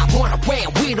I vibe wanna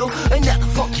ram with him. Another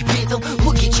funky rhythm.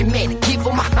 Look at your man and give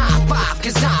him a high five,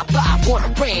 cause I vibe wanna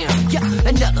ram. Yeah,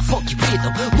 another funky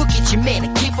rhythm. Look at your man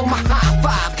and give him a high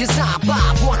five, cause I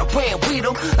vibe wanna ram with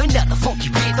him. Another funky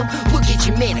rhythm. Look at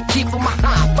your man and give him a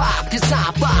high five, cause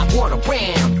I vibe wanna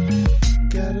ram.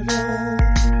 Got it all,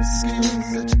 skills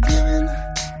that you're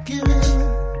giving.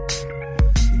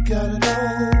 You got it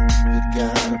all, you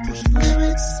gotta push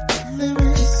limits.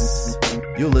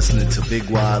 You're listening to Big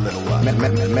Y, Little Y.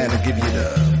 Man to give you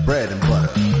the bread and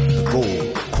butter, the gold.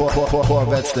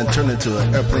 Corvettes then turn into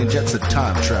an airplane jets of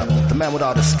time travel. The man with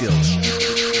all the skills.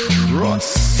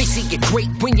 Russ. They say you're great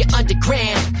when you're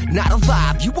underground. Not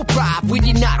alive, you arrive when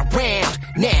you're not around.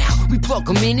 Now, we plug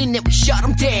them in and then we shut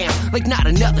them down. Like not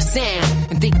another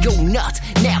sound. And they go nuts.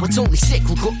 Now it's only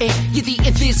cyclical and you're the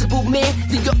invisible man.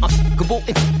 The unfuckable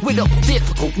and with a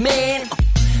difficult man.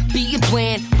 Being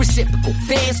bland, reciprocal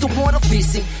fans don't wanna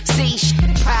listen. Say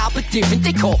shit, pile, but different.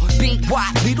 They call big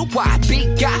Y, little Y,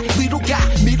 big guy, little guy,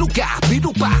 middle guy,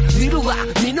 little by, little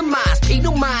I. Minimize, pay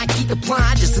no mind, keep it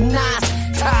blind, just a nice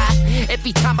tie.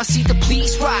 Every time I see the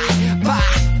police ride by,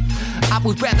 I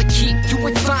would rather keep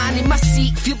doing fine in my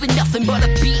seat, feeling nothing but a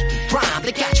beat rhyme.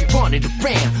 They got you running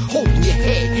around, holding your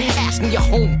head, asking your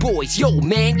homeboys, yo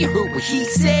man, you heard what he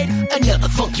said? Another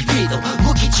funky rhythm,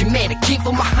 look at your man and give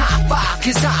him a high five,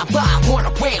 cause I vibe,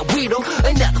 wanna ram with him.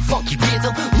 Another funky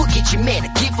rhythm, look at your man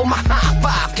and give him a high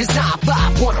five, cause I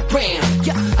vibe, wanna ram.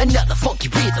 Yeah, another funky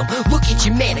rhythm, look at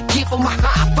your man and give him a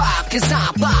high five, cause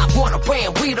I vibe, wanna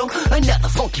ram with him. Another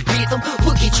funky rhythm,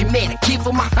 look at your man and give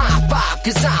him a high five,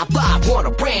 cause I vibe,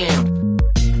 wanna ram.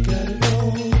 Got it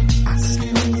all,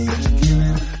 skills that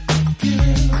you're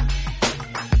giving.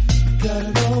 Got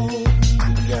it all, you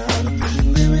gotta push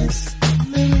limits.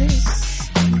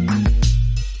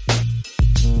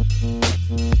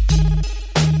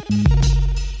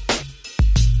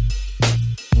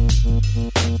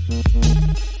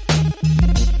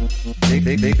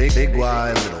 Big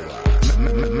Y, Little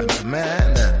Y.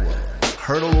 Man that will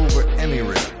hurdle over any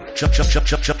rhythm. Jump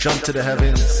to the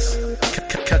heavens.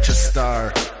 Catch a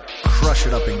star, crush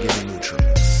it up and give it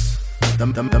nutrients. The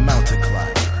mountain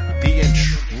climber, the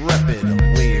intrepid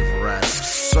wave rask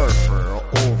surfer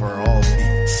over all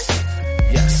beats.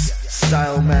 Yes,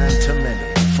 style man to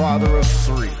many, father of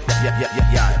three.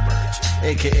 Yibert,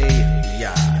 aka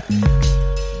Yai.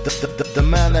 The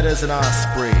man that is an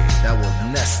osprey that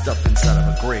will nest up inside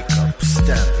of a Grey Cup,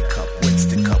 Stanley Cup,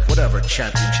 Winston Cup, whatever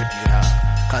championship you have,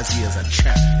 cause he is a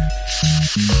champion.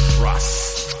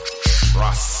 Trust.